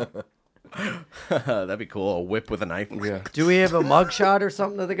 That'd be cool. A whip with a knife. Yeah. Do we have a mugshot or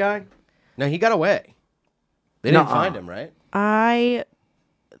something of the guy? No, he got away. They didn't find him, right? I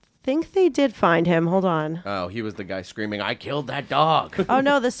think they did find him. Hold on. Oh, he was the guy screaming, "I killed that dog." Oh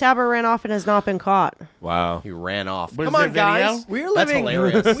no, the stabber ran off and has not been caught. Wow. He ran off. Was Come there on, guys. video? We're That's living.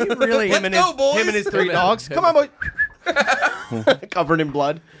 hilarious. We really. Him and his 3 dogs. Come on, boy. Covered in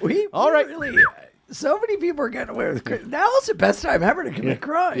blood. All right. Really, so many people are getting away with crime. Now is the best time ever to commit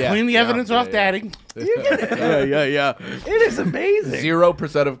crime. Yeah. Clean the evidence off, Daddy. You get it. Yeah. It is amazing.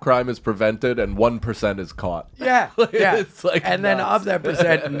 0% of crime is prevented and 1% is caught. Yeah. Yeah. It's like and then nuts. of that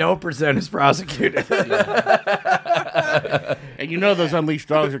percent, no percent is prosecuted. And you know those unleashed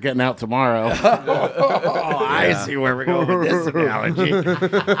dogs are getting out tomorrow. I see where we're going with this analogy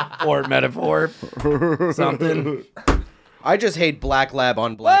or metaphor. Something. I just hate black lab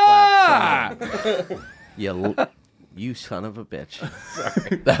on black lab. You son of a bitch.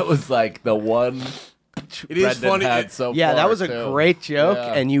 That was like the one It is Brendan funny. had so Yeah, far, that was a too. great joke,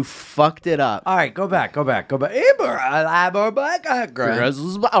 Yeah. and you fucked it up. All right, go back. You know, I didn't want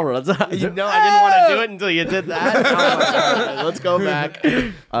to do it until you did that. Oh my God. Let's go back.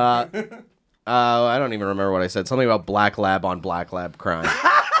 I don't even remember what I said. Something about black lab on black lab crime.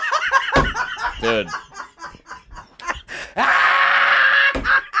 Dude.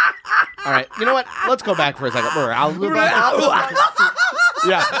 All right, you know what? Let's go back for a second.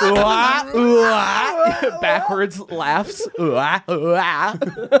 Yeah. Backwards laughs.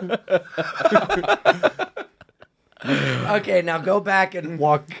 Okay, now go back and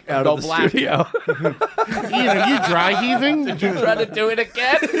walk out Go of the black. studio. Ian, are you dry heaving? Did you try to do it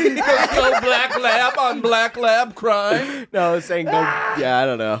again? Go black lab on black lab crime. No, I was saying go. Yeah, I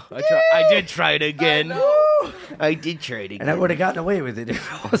don't know. I did try it again. I did try it again. And I would have gotten away with it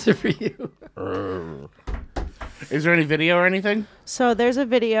if it wasn't for you. Is there any video or anything? So there's a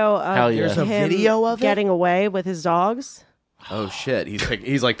video of Hell yeah. There's a him video of it? getting away with his dogs. Oh shit,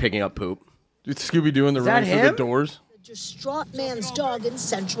 he's like picking up poop. It's Scooby-Doo in the that room through the him? doors. Distraught man's dog in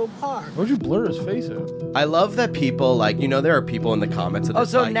Central Park. Why'd you blur his face out? I love that people there are people in the comments of Oh,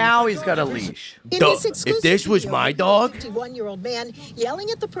 this. so like, now he's got a leash. In Dog. this exclusive If this was video, my a dog? 51-year-old man yelling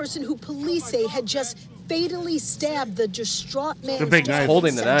at the person who police say had just fatally stabbed the distraught man's big dog knife. in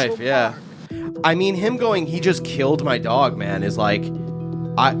holding the Central knife, yeah. Park. I mean, him going, he just killed my dog, man, is like,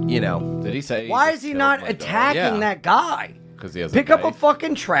 Did he say? Why just is he killed not my dog? attacking Yeah. that guy? Because he has Pick up a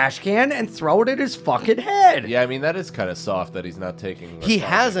fucking trash can and throw it at his fucking head. Yeah, I mean, that is kind of soft that he's not taking... He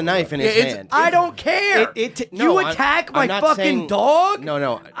has a knife in his hand. I don't care. You attack my fucking dog?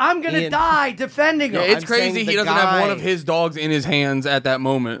 No. I'm going to die defending him. Yeah, it's crazy he doesn't have one of his dogs in his hands at that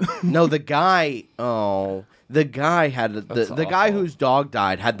moment. No, the guy... Oh... The guy had... The guy whose dog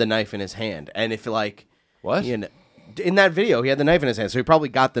died had the knife in his hand. And if, like... What? You know, in that video, he had the knife in his hand, so he probably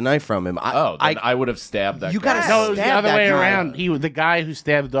got the knife from him. I would have stabbed that guy. You gotta No, it was the stab other that way guy. around. The guy who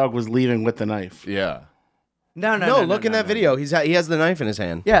stabbed the dog was leaving with the knife. Yeah. No, Look in that video. He has the knife in his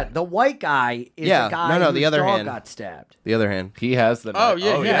hand. Yeah, the white guy is the guy the whose other dog hand. got stabbed. The other hand. He has the knife. Oh,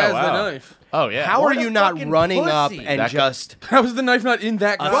 yeah, he has wow. the knife. Oh, yeah. How What are a you not fucking running up pussy. and just... How is the knife not in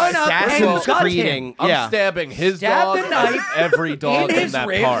that guy? Run up and Assassin's gut Creeding. him. I'm stabbing his Stab dog the knife and every dog in in his that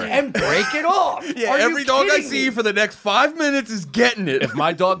ribs park. and break it off. Yeah, Are you every dog I kidding see me? for the next 5 minutes is getting it. If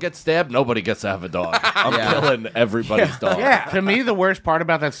my dog gets stabbed, nobody gets to have a dog. I'm killing everybody's dog. Yeah. To me, the worst part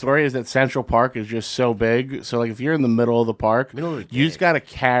about that story is that Central Park is just so big. So, like, if you're in the middle of the park, you just got to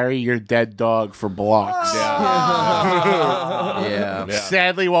carry your dead dog for blocks. Yeah.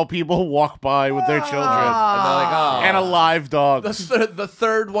 Sadly, while people walk by with their children and a live dog. The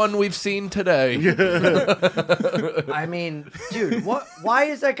third one we've seen today. I mean, dude, why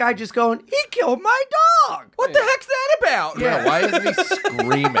is that guy just going, he killed my dog? What the heck's that about? Yeah, why isn't he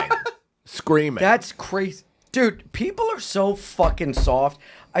screaming? That's crazy. Dude, people are so fucking soft.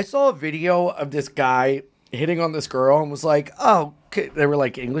 I saw a video of this guy hitting on this girl and was like, oh, they were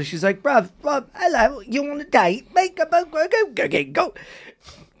like English. He's like, bruv, hello, you want a date? Go.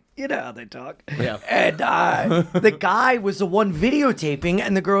 You know how they talk. Yeah. And the guy was the one videotaping,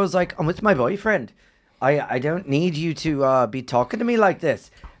 and the girl was like, I'm with my boyfriend. I don't need you to be talking to me like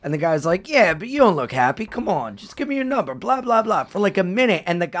this. And the guy's like, yeah, but you don't look happy. Come on, just give me your number, blah, blah, blah, for like a minute.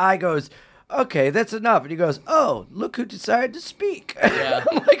 And the guy goes, okay, that's enough. And he goes, oh, look who decided to speak. Yeah.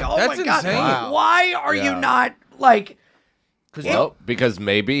 I'm like, oh That's my God. insane. Wow. Why are you not like... Well, because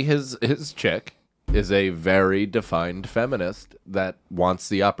maybe his chick is a very defined feminist that wants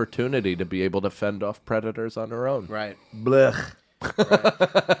the opportunity to be able to fend off predators on her own. Right. Blech.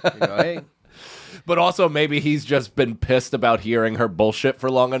 You go, hey. But also maybe he's just been pissed about hearing her bullshit for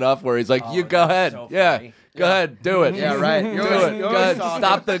long enough where he's like, you go ahead. so Yeah. funny. Go ahead. Do it. Yeah, right. Do it. Go ahead.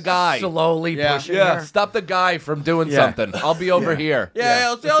 Stop the guy. Slowly pushing Yeah. her. Stop the guy from doing something. I'll be over here. Yeah,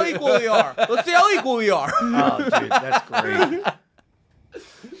 let's see how equal we are. Let's see how equal we are. Oh, dude, that's great.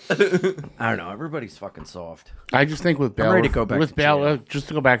 I don't know. Everybody's fucking soft. I just think with bail, ready to go back to jail. Just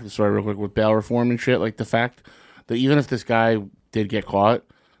to go back to the story real quick, with bail reform and shit, like the fact that even if this guy did get caught,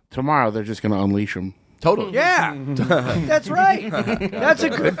 tomorrow they're just going to unleash him. Totally. Yeah, that's right. That's a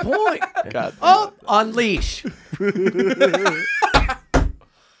good point. God. Oh, unleash.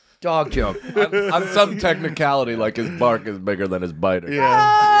 Dog joke. On some technicality, like his bark is bigger than his biter.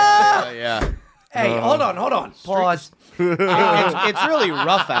 Yeah. Hey, hold on. Pause. It's really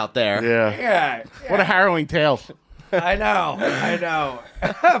rough out there. Yeah. Yeah, What a harrowing tale. I know.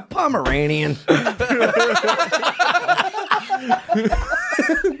 Pomeranian.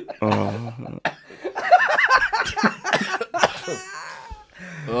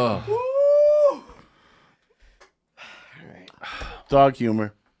 Dog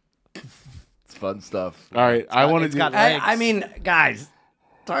humor. It's fun stuff. All right. I want to it's do. got legs. I mean, guys,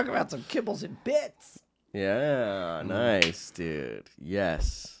 talk about some kibbles and bits. Yeah, nice, dude.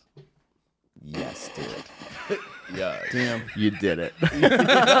 Yes, dude. Yeah. Damn, you did it.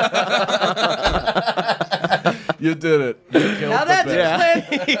 You did it. You killed Now the that's bit.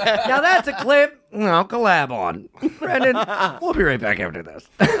 a clip. Now that's a clip. I'll collab on. Brendan, we'll be right back after this.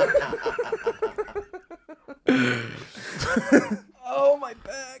 Oh, my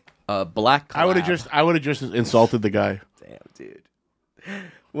back. Black. I would have collab. just insulted the guy. Damn, dude.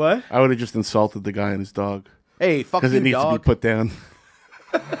 What? I would have just insulted the guy and his dog Hey, fuck because you, it needs dog. to be put down.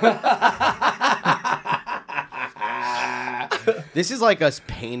 This is like us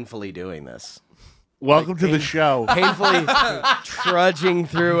painfully doing this. Welcome to the show. Painfully trudging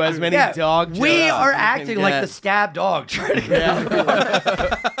through as many dog jokes We as are we can acting like get. the stabbed dog trying to get out of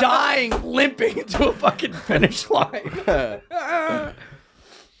the dying, limping into a fucking finish line.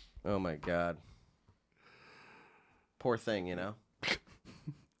 Oh my god. Poor thing, you know.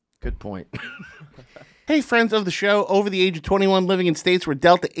 Good point. Hey, friends of the show, over the age of 21, living in states where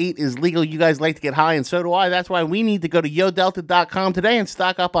Delta 8 is legal, you guys like to get high, and so do I. That's why we need to go to yodelta.com today and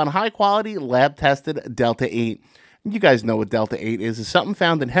stock up on high-quality, lab-tested Delta 8. You guys know what Delta 8 is. It's something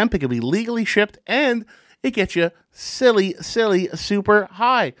found in hemp. It can be legally shipped, and it gets you silly, super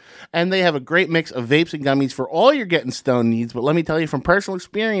high. And they have a great mix of vapes and gummies for all your getting stoned needs. But let me tell you from personal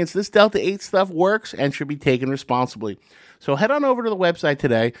experience, this Delta 8 stuff works and should be taken responsibly. So head on over to the website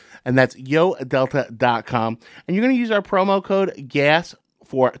today, and that's yodelta.com. And you're going to use our promo code GAS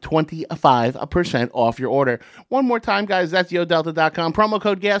for 25% off your order. One more time, guys, that's yodelta.com. Promo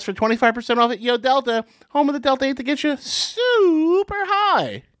code GAS for 25% off at Yo Delta, home of the Delta 8 to get you super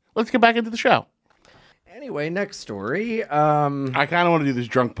high. Let's get back into the show. Anyway, next story. I kind of want to do this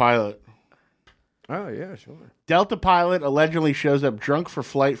drunk pilot. Oh, yeah, sure. Delta pilot allegedly shows up drunk for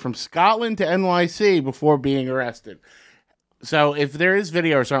flight from Scotland to NYC before being arrested. So if there is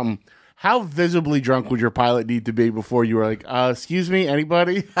video or something, how visibly drunk would your pilot need to be before you were like, excuse me,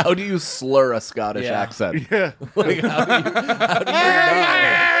 anybody? How do you slur a Scottish accent? Yeah. Like, how do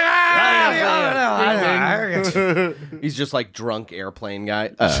you He's just like drunk airplane guy.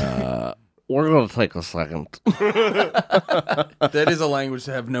 We're going to take a second. That is a language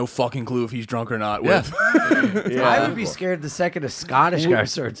to have no fucking clue if he's drunk or not with. I would be scared the second a Scottish guy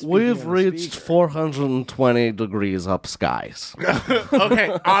starts speaking. We've reached 420 degrees up skies.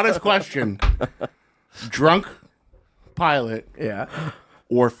 Okay, honest question. Drunk pilot Yeah.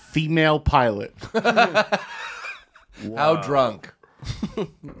 or female pilot? How drunk?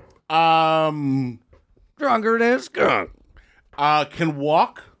 Drunker than skunk. Can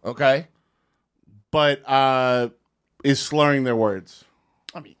walk, Okay. but is slurring their words.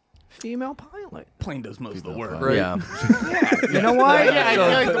 Female pilot. Plane does most of the work, right? Yeah. You know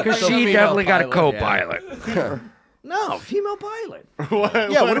why? Because so she female definitely got a pilot, co-pilot. No, female pilot.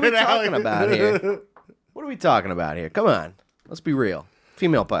 Yeah, what are we talking about here? What are we talking about here? Come on. Let's be real.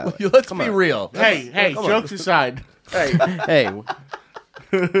 Female pilot. Let's be real. Hey, jokes aside. Hey.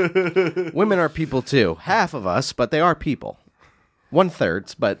 Women are people too. Half of us, but they are people.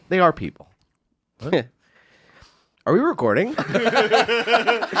 1/3, but they are people. Are we recording? By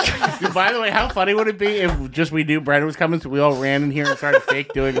the way, how funny would it be if just we knew Brandon was coming, so we all ran in here and started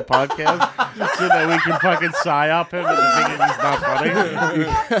fake doing a podcast so that we can fucking psyop him and thinking he's not funny?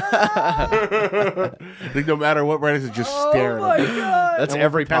 Like, no matter what, Brandon is just staring at him. That's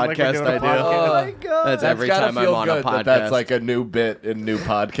every pretend like we're podcast doing I a do. podcast. Oh my god. That's every time I'm on a podcast. That's like a new bit in new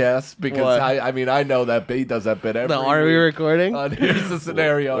podcasts because What? I mean I know that bit. He does that bit every No, are we week. recording? Here's the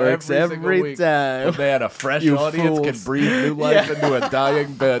scenario. Works every single every week. time. A man, a fresh You audience can fools. breathe new life into a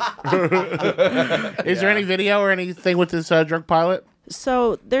dying bit. Is there any video or anything with this drunk pilot?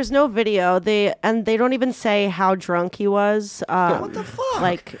 So there's no video. They don't even say how drunk he was. What the fuck?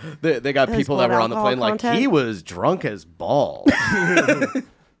 Like They got his people that blood were on the alcohol plane like, content? he was drunk as balls. I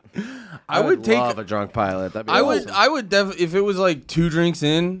would love a drunk pilot. That'd be awesome. I would if it was like 2 drinks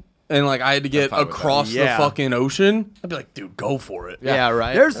in and like I had to get across the Yeah. fucking ocean, I'd be like, dude, go for it. Yeah,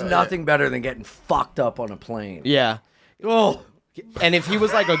 right. There's nothing better than getting fucked up on a plane. Yeah. Oh. And if he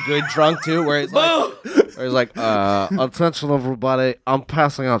was like a good drunk too, where he's like, attention everybody, I'm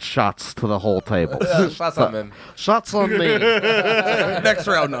passing out shots to the whole table. Shots on him. Shots on me. Next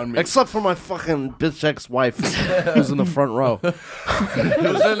round on me. Except for my fucking bitch ex-wife who's in the front row. He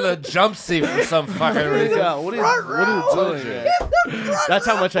was in the jump seat for some fucking reason. Yeah, what are you doing? That's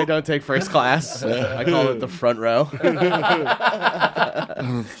how much I don't take first class. I call it the front row.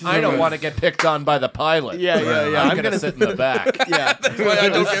 I don't want to get picked on by the pilot. Yeah. I'm gonna sit in the back. Yeah. That's why I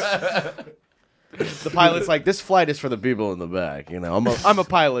don't get. The pilot's like, this flight is for the people in the back. You know, I'm a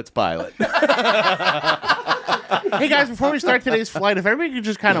pilot's pilot. Hey guys, before we start today's flight, if everybody could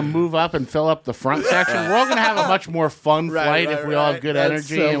just kind of move up and fill up the front section, we're all going to have a much more fun flight if we all have good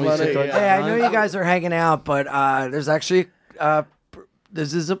energy so and we sit funny, there. yeah. Hey, I know you guys are hanging out, but there's actually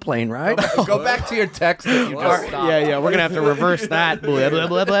this is a plane ride. Go back to your text that you just stopped. Yeah, we're gonna have to reverse that. Blah, blah,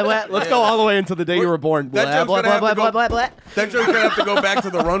 blah, blah, blah. Let's go all the way into the day you were born. Blah, That blah, joke's blah, gonna blah, have to blah, go- blah, blah. That joke's gonna have to go back to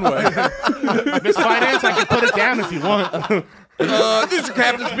the runway. Miss Finance, I can put it down if you want. This is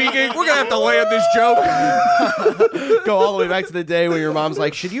Captain speaking. We're gonna have to land this joke. Go all the way back to the day when your mom's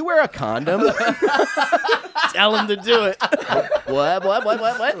like, should you wear a condom? Tell him to do it. What?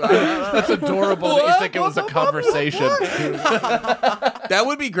 That's adorable that you think it was a conversation. That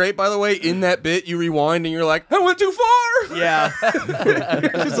would be great, by the way. In that bit, you rewind and you're like, I went too far. Yeah.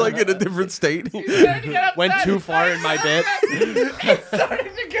 You're just like in a different state. Went too far in my bit.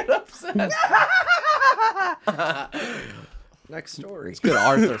 Starting to get upset. Next story. Good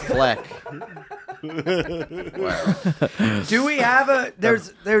Arthur Fleck. Do we have a?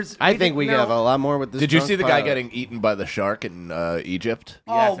 There's. I think we no. have a lot more with this. Did you drunk see the guy pilot. getting eaten by the shark in Egypt?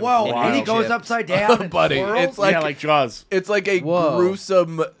 Oh, whoa! And he goes Egypt. upside down. Buddy, Swirls? it's like Jaws. It's like a Whoa.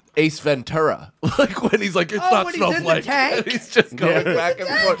 gruesome Ace Ventura, like when he's like, it's not when he's in the Snowflake. tank? He's just going back and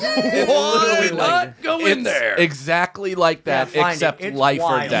forth. It's literally like, Go in there. Exactly like that, Yeah, find except it. It's life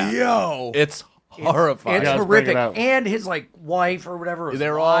or wild. death. Yo. It's horrifying. It's Yeah, let's bring it horrific. up. And his like wife or whatever was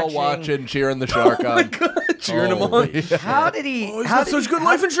They're all watching, cheering the shark on. Cheering him on. How did he? he's how got did such he- good how-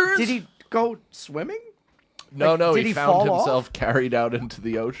 life insurance? Did he go swimming? No, Like, did he he found fall himself carried out into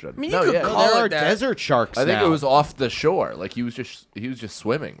the ocean. I mean, no, you could yeah. call There it are that. desert sharks I think now. it was off the shore. Like he was just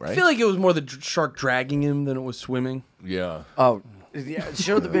swimming, right? I feel like it was more the shark dragging him than it was swimming. yeah. Oh, yeah.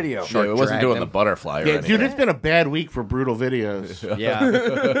 Show the video. No, it wasn't dragged doing him. the butterfly or Yeah, anything. dude, it's been a bad week for brutal videos.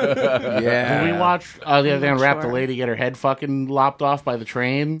 Yeah. Yeah. Did we watch the other day on Rap the lady get her head fucking lopped off by the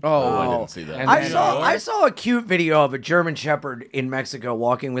train? Oh, I didn't see that. And I then- saw a cute video of a German Shepherd in Mexico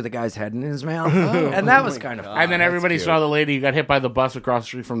walking with a guy's head in his mouth, and that was kind of fun. And then everybody saw the lady who got hit by the bus across the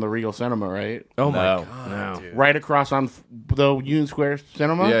street from the Regal Cinema, right? Oh my No. god. Right across on the Union Square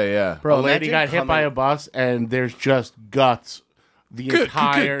Cinema. Yeah, yeah. Bro, a lady imagine got hit by coming- a bus, and there's just guts. The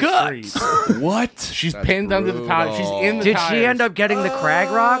entire street. What? She's pinned under the tire. She's in the Did tires. she end up getting the crag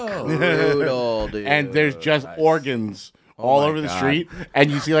rock? Brutal, dude. And there's just organs all over the street, and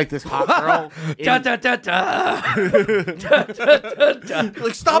you see like this hot girl. Da, da, da, da.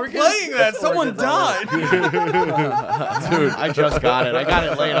 Like, stop playing that. Someone died. Dude, I just got it. I got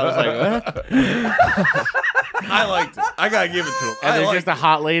it late. I was like, what? I liked it. I gotta give it to him. And I there's liked just a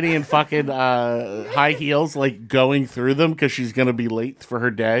hot lady in fucking high heels, like going through them because she's gonna be late for her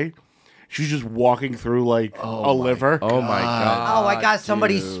day. She's just walking through like a liver. Oh my god. Oh, I got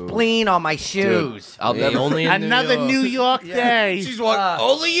somebody's spleen on my shoes. I'll never. Only in Another New New York. York day. She's walking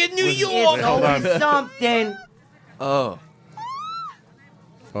only in New York. It's always something. Oh,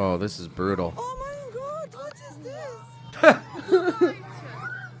 this is brutal. Oh my god, what is this?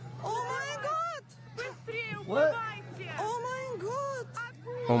 Oh my god. What? Oh my god.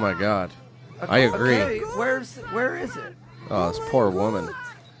 Oh my god. I agree. Okay, where is it? Oh, this poor woman.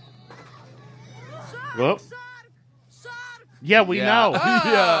 Whoop. Yeah, we know.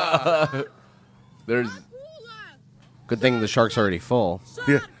 Yeah. There's. Good thing the shark's already full.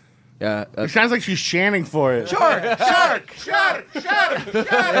 Yeah. Yeah. It sounds like she's chanting for it. Shark!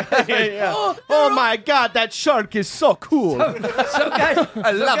 Oh my god, that shark is so cool. Some guys,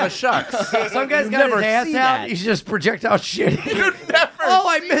 I love a sharks. some guys got never his ass see out. that. He's just projectile shitting. Oh,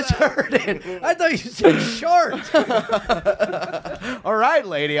 I misheard it. I thought you said shark. All right,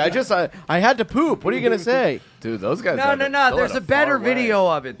 lady. I had to poop. What are you gonna say? Dude, those guys. No. still There's had a better far way. video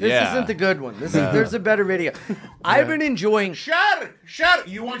of it. This Yeah. isn't the good one. There's a better video. I've been enjoying. Shut it.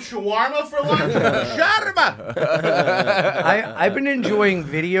 You want shawarma for lunch? Shawarma. I've been enjoying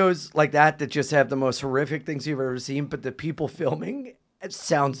videos like that just have the most horrific things you've ever seen, but the people filming it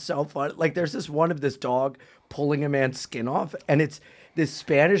sounds so fun. Like there's this one of this dog pulling a man's skin off, and it's this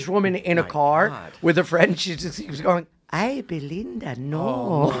Spanish woman in a car with a friend. She just keeps going, "Ay, Belinda,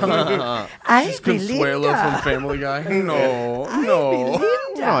 no. Ay, Consuelo Belinda. from Family Guy. No, Ay, no. Belinda."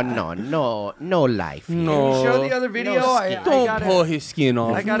 No life. Here. No. Show the other video. I Don't gotta- pull his skin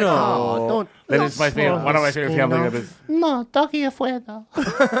off. I gotta no. Don't. That is my favorite. One of my favorite family members. No, toque afuera.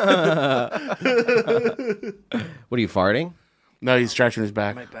 What are you farting? No, he's stretching his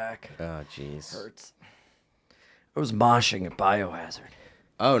back. My back Oh, jeez. hurts. I was moshing at Biohazard.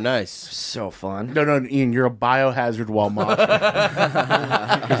 Oh, nice. So fun. No, Ian, you're a biohazard while moshing.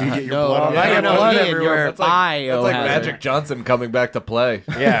 'Cause you get your blood on I your got no, blood Ian, everywhere. you're That's like biohazard. Magic Johnson coming back to play.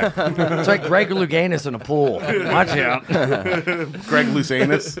 Yeah. It's like Greg Louganis in a pool. Watch out. Greg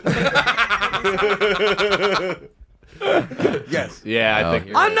Lucanus. Yes. Yeah, I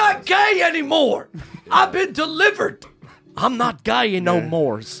think. I'm not gay anymore. I've been delivered. I'm not gay no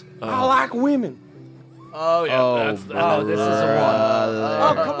mores. I like women. Oh yeah, Oh, This is a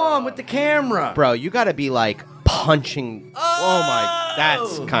one. Oh, come on with the camera. Bro, you got to be like punching. Oh my,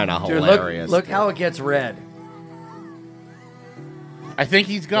 that's kind of Dude, hilarious. look how it gets red. I think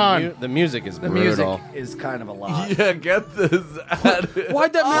he's gone. The music is The brutal. music is kind of a lot. Yeah, get this.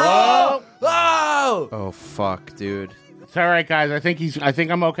 Why'd that Oh! Oh! Oh fuck, dude. It's all right, guys. I think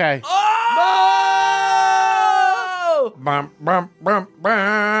I'm okay. Bum, bum, bum, bum,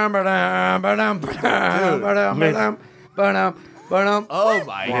 ba-dum, ba-dum, ba-dum, ba-dum, ba-dum, ba-dum, ba-dum. Oh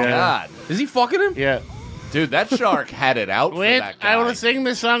my god, Is he fucking him? Yeah. dude, that shark had it out for Wait, that guy. I want to sing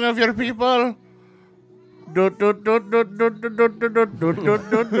the song of your people. Oh, Oh,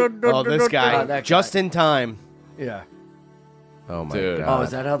 this guy. that Just in time. Yeah. Oh my Dude. Oh, god.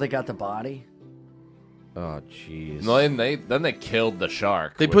 is that how they got the body? Oh jeez. No, then they killed the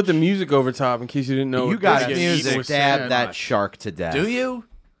shark. They put the music over top in case you didn't know. You it guys was getting eaten with stab sand. that shark to death. Do you?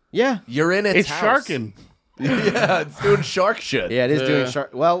 Yeah. You're in its It's house. sharking. Yeah, it's doing shark shit. Yeah, it is doing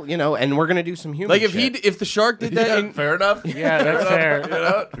shark. Well, and we're gonna do some human. Like shit. if the shark did that, fair enough. Yeah, that's fair.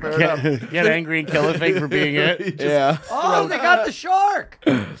 Fair enough. Get angry and kill a thing for being it. Yeah. Oh, they got the shark.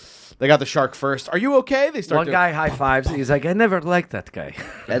 They got the shark first. Are you okay? They start. One guy high fives. He's like, I never liked that guy.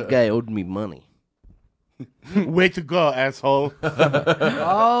 That guy owed me money. Way to go, asshole.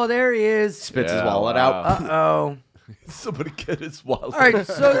 Oh, there he is. Spits his wallet out. Uh-oh. Somebody get his wallet. All right,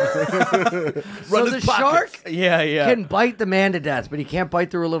 so the shark Yeah. can bite the man to death, but he can't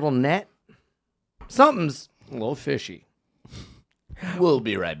bite through a little net. Something's a little fishy. We'll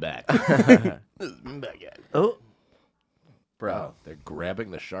be right back. Oh, Bro, they're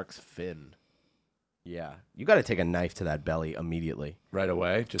grabbing the shark's fin Yeah. You got to take a knife to that belly immediately. right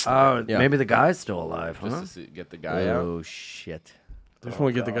away. Just Yeah. maybe the guy's still alive, just huh? to get the guy out. Oh shit. I just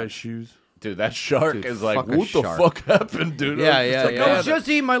want to get the guy's shoes. Dude, that shark Dude, is like, fuck a what the shark. fuck happened, dude? Yeah, I was yeah, just like, yeah. I was just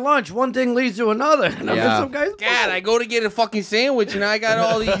eating my lunch. One thing leads to another. And I'm in Yeah. some guy's God, I go to get a fucking sandwich and I got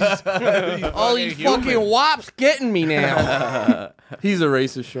all these fucking wops getting me now. He's a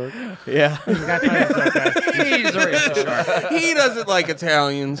racist shark. Yeah. He's a racist shark. He doesn't like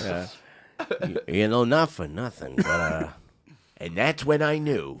Italians. Not for nothing, but And that's when I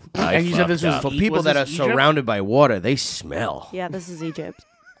knew. And you said this was for people that are surrounded by water, they smell. Yeah, this is Egypt.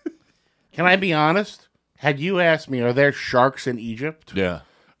 Can I be honest? Had you asked me, are there sharks in Egypt? Yeah.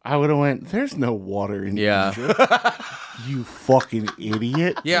 I would have went, there's no water in Yeah. Egypt. You fucking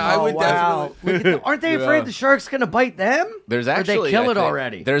idiot. Yeah, I would definitely. Aren't they afraid the shark's going to bite them? There's Or actually they kill I it think,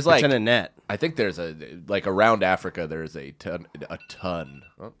 already? There's like It's in a net. I think there's around Africa there's a ton.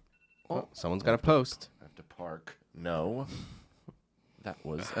 Oh, Someone's got to post. I have to park. No. That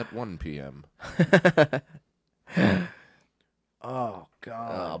was at 1 p.m. Oh,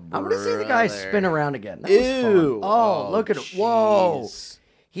 God. I want to see the guy spin around again. That was Ew. fun. Oh, look at it. Whoa.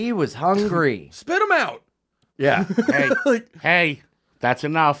 He was hungry. Spit him out. Yeah. Hey, that's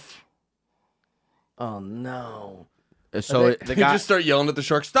enough. Oh, no. So the They guy just start yelling at the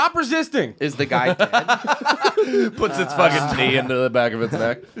shark. Stop resisting. is the guy dead? Puts its fucking knee into the back of its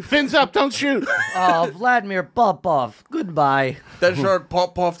neck. Fins up, don't shoot. Oh, Vladimir Popov. Goodbye. That shark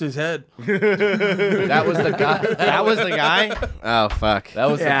popped his head. That was the guy. That was the guy? Oh fuck. That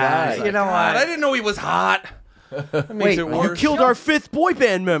was the guy. You know God, I what? didn't know he was hot. That makes it You worse. killed our 5th boy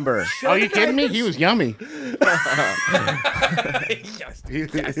band member. Are you kidding me? He was yummy.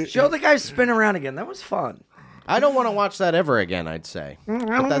 Show the guy spin around again. That was fun. I don't want to watch that ever again, I'd say. But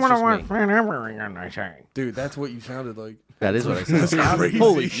that's just me. Dude, that's what you sounded like. That is what I said.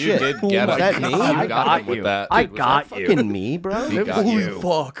 Holy You shit. did get Was him. that me? You I got him with you. that. I Dude, was got that you. Fucking me, bro. He got Holy you.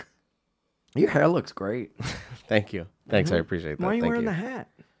 fuck. Your hair looks great. Thank you. Thanks, I appreciate that. Why are you Thank wearing you. the hat?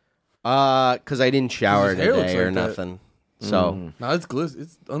 Because I didn't shower His hair looks today or like that. nothing. So, No, it's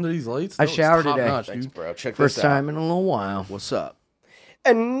it's under these lights. I No, it's showered top today. notch, thanks, dude. bro. Check First this out. time in a little while. What's up?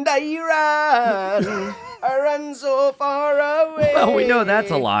 And I run so far away. Well, we know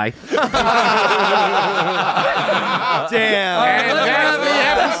that's a lie. Damn. And that's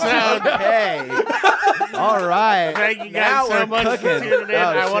the episode. Hey. All right. Thank you Now guys so we're much for cooking. tuning in. Oh,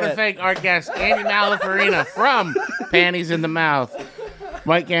 I want to shit. thank our guest, Andy Malafarina from Panties in the Mouth.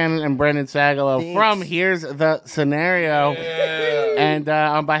 Mike Gannon and Brendan Sagalow from Here's the Scenario. And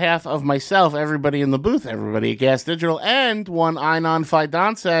on behalf of myself, everybody in the booth, everybody at Gas Digital, and one Einon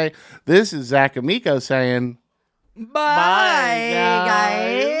Fidance, this is Zach Amico saying, Bye,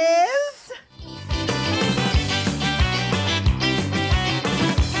 guys.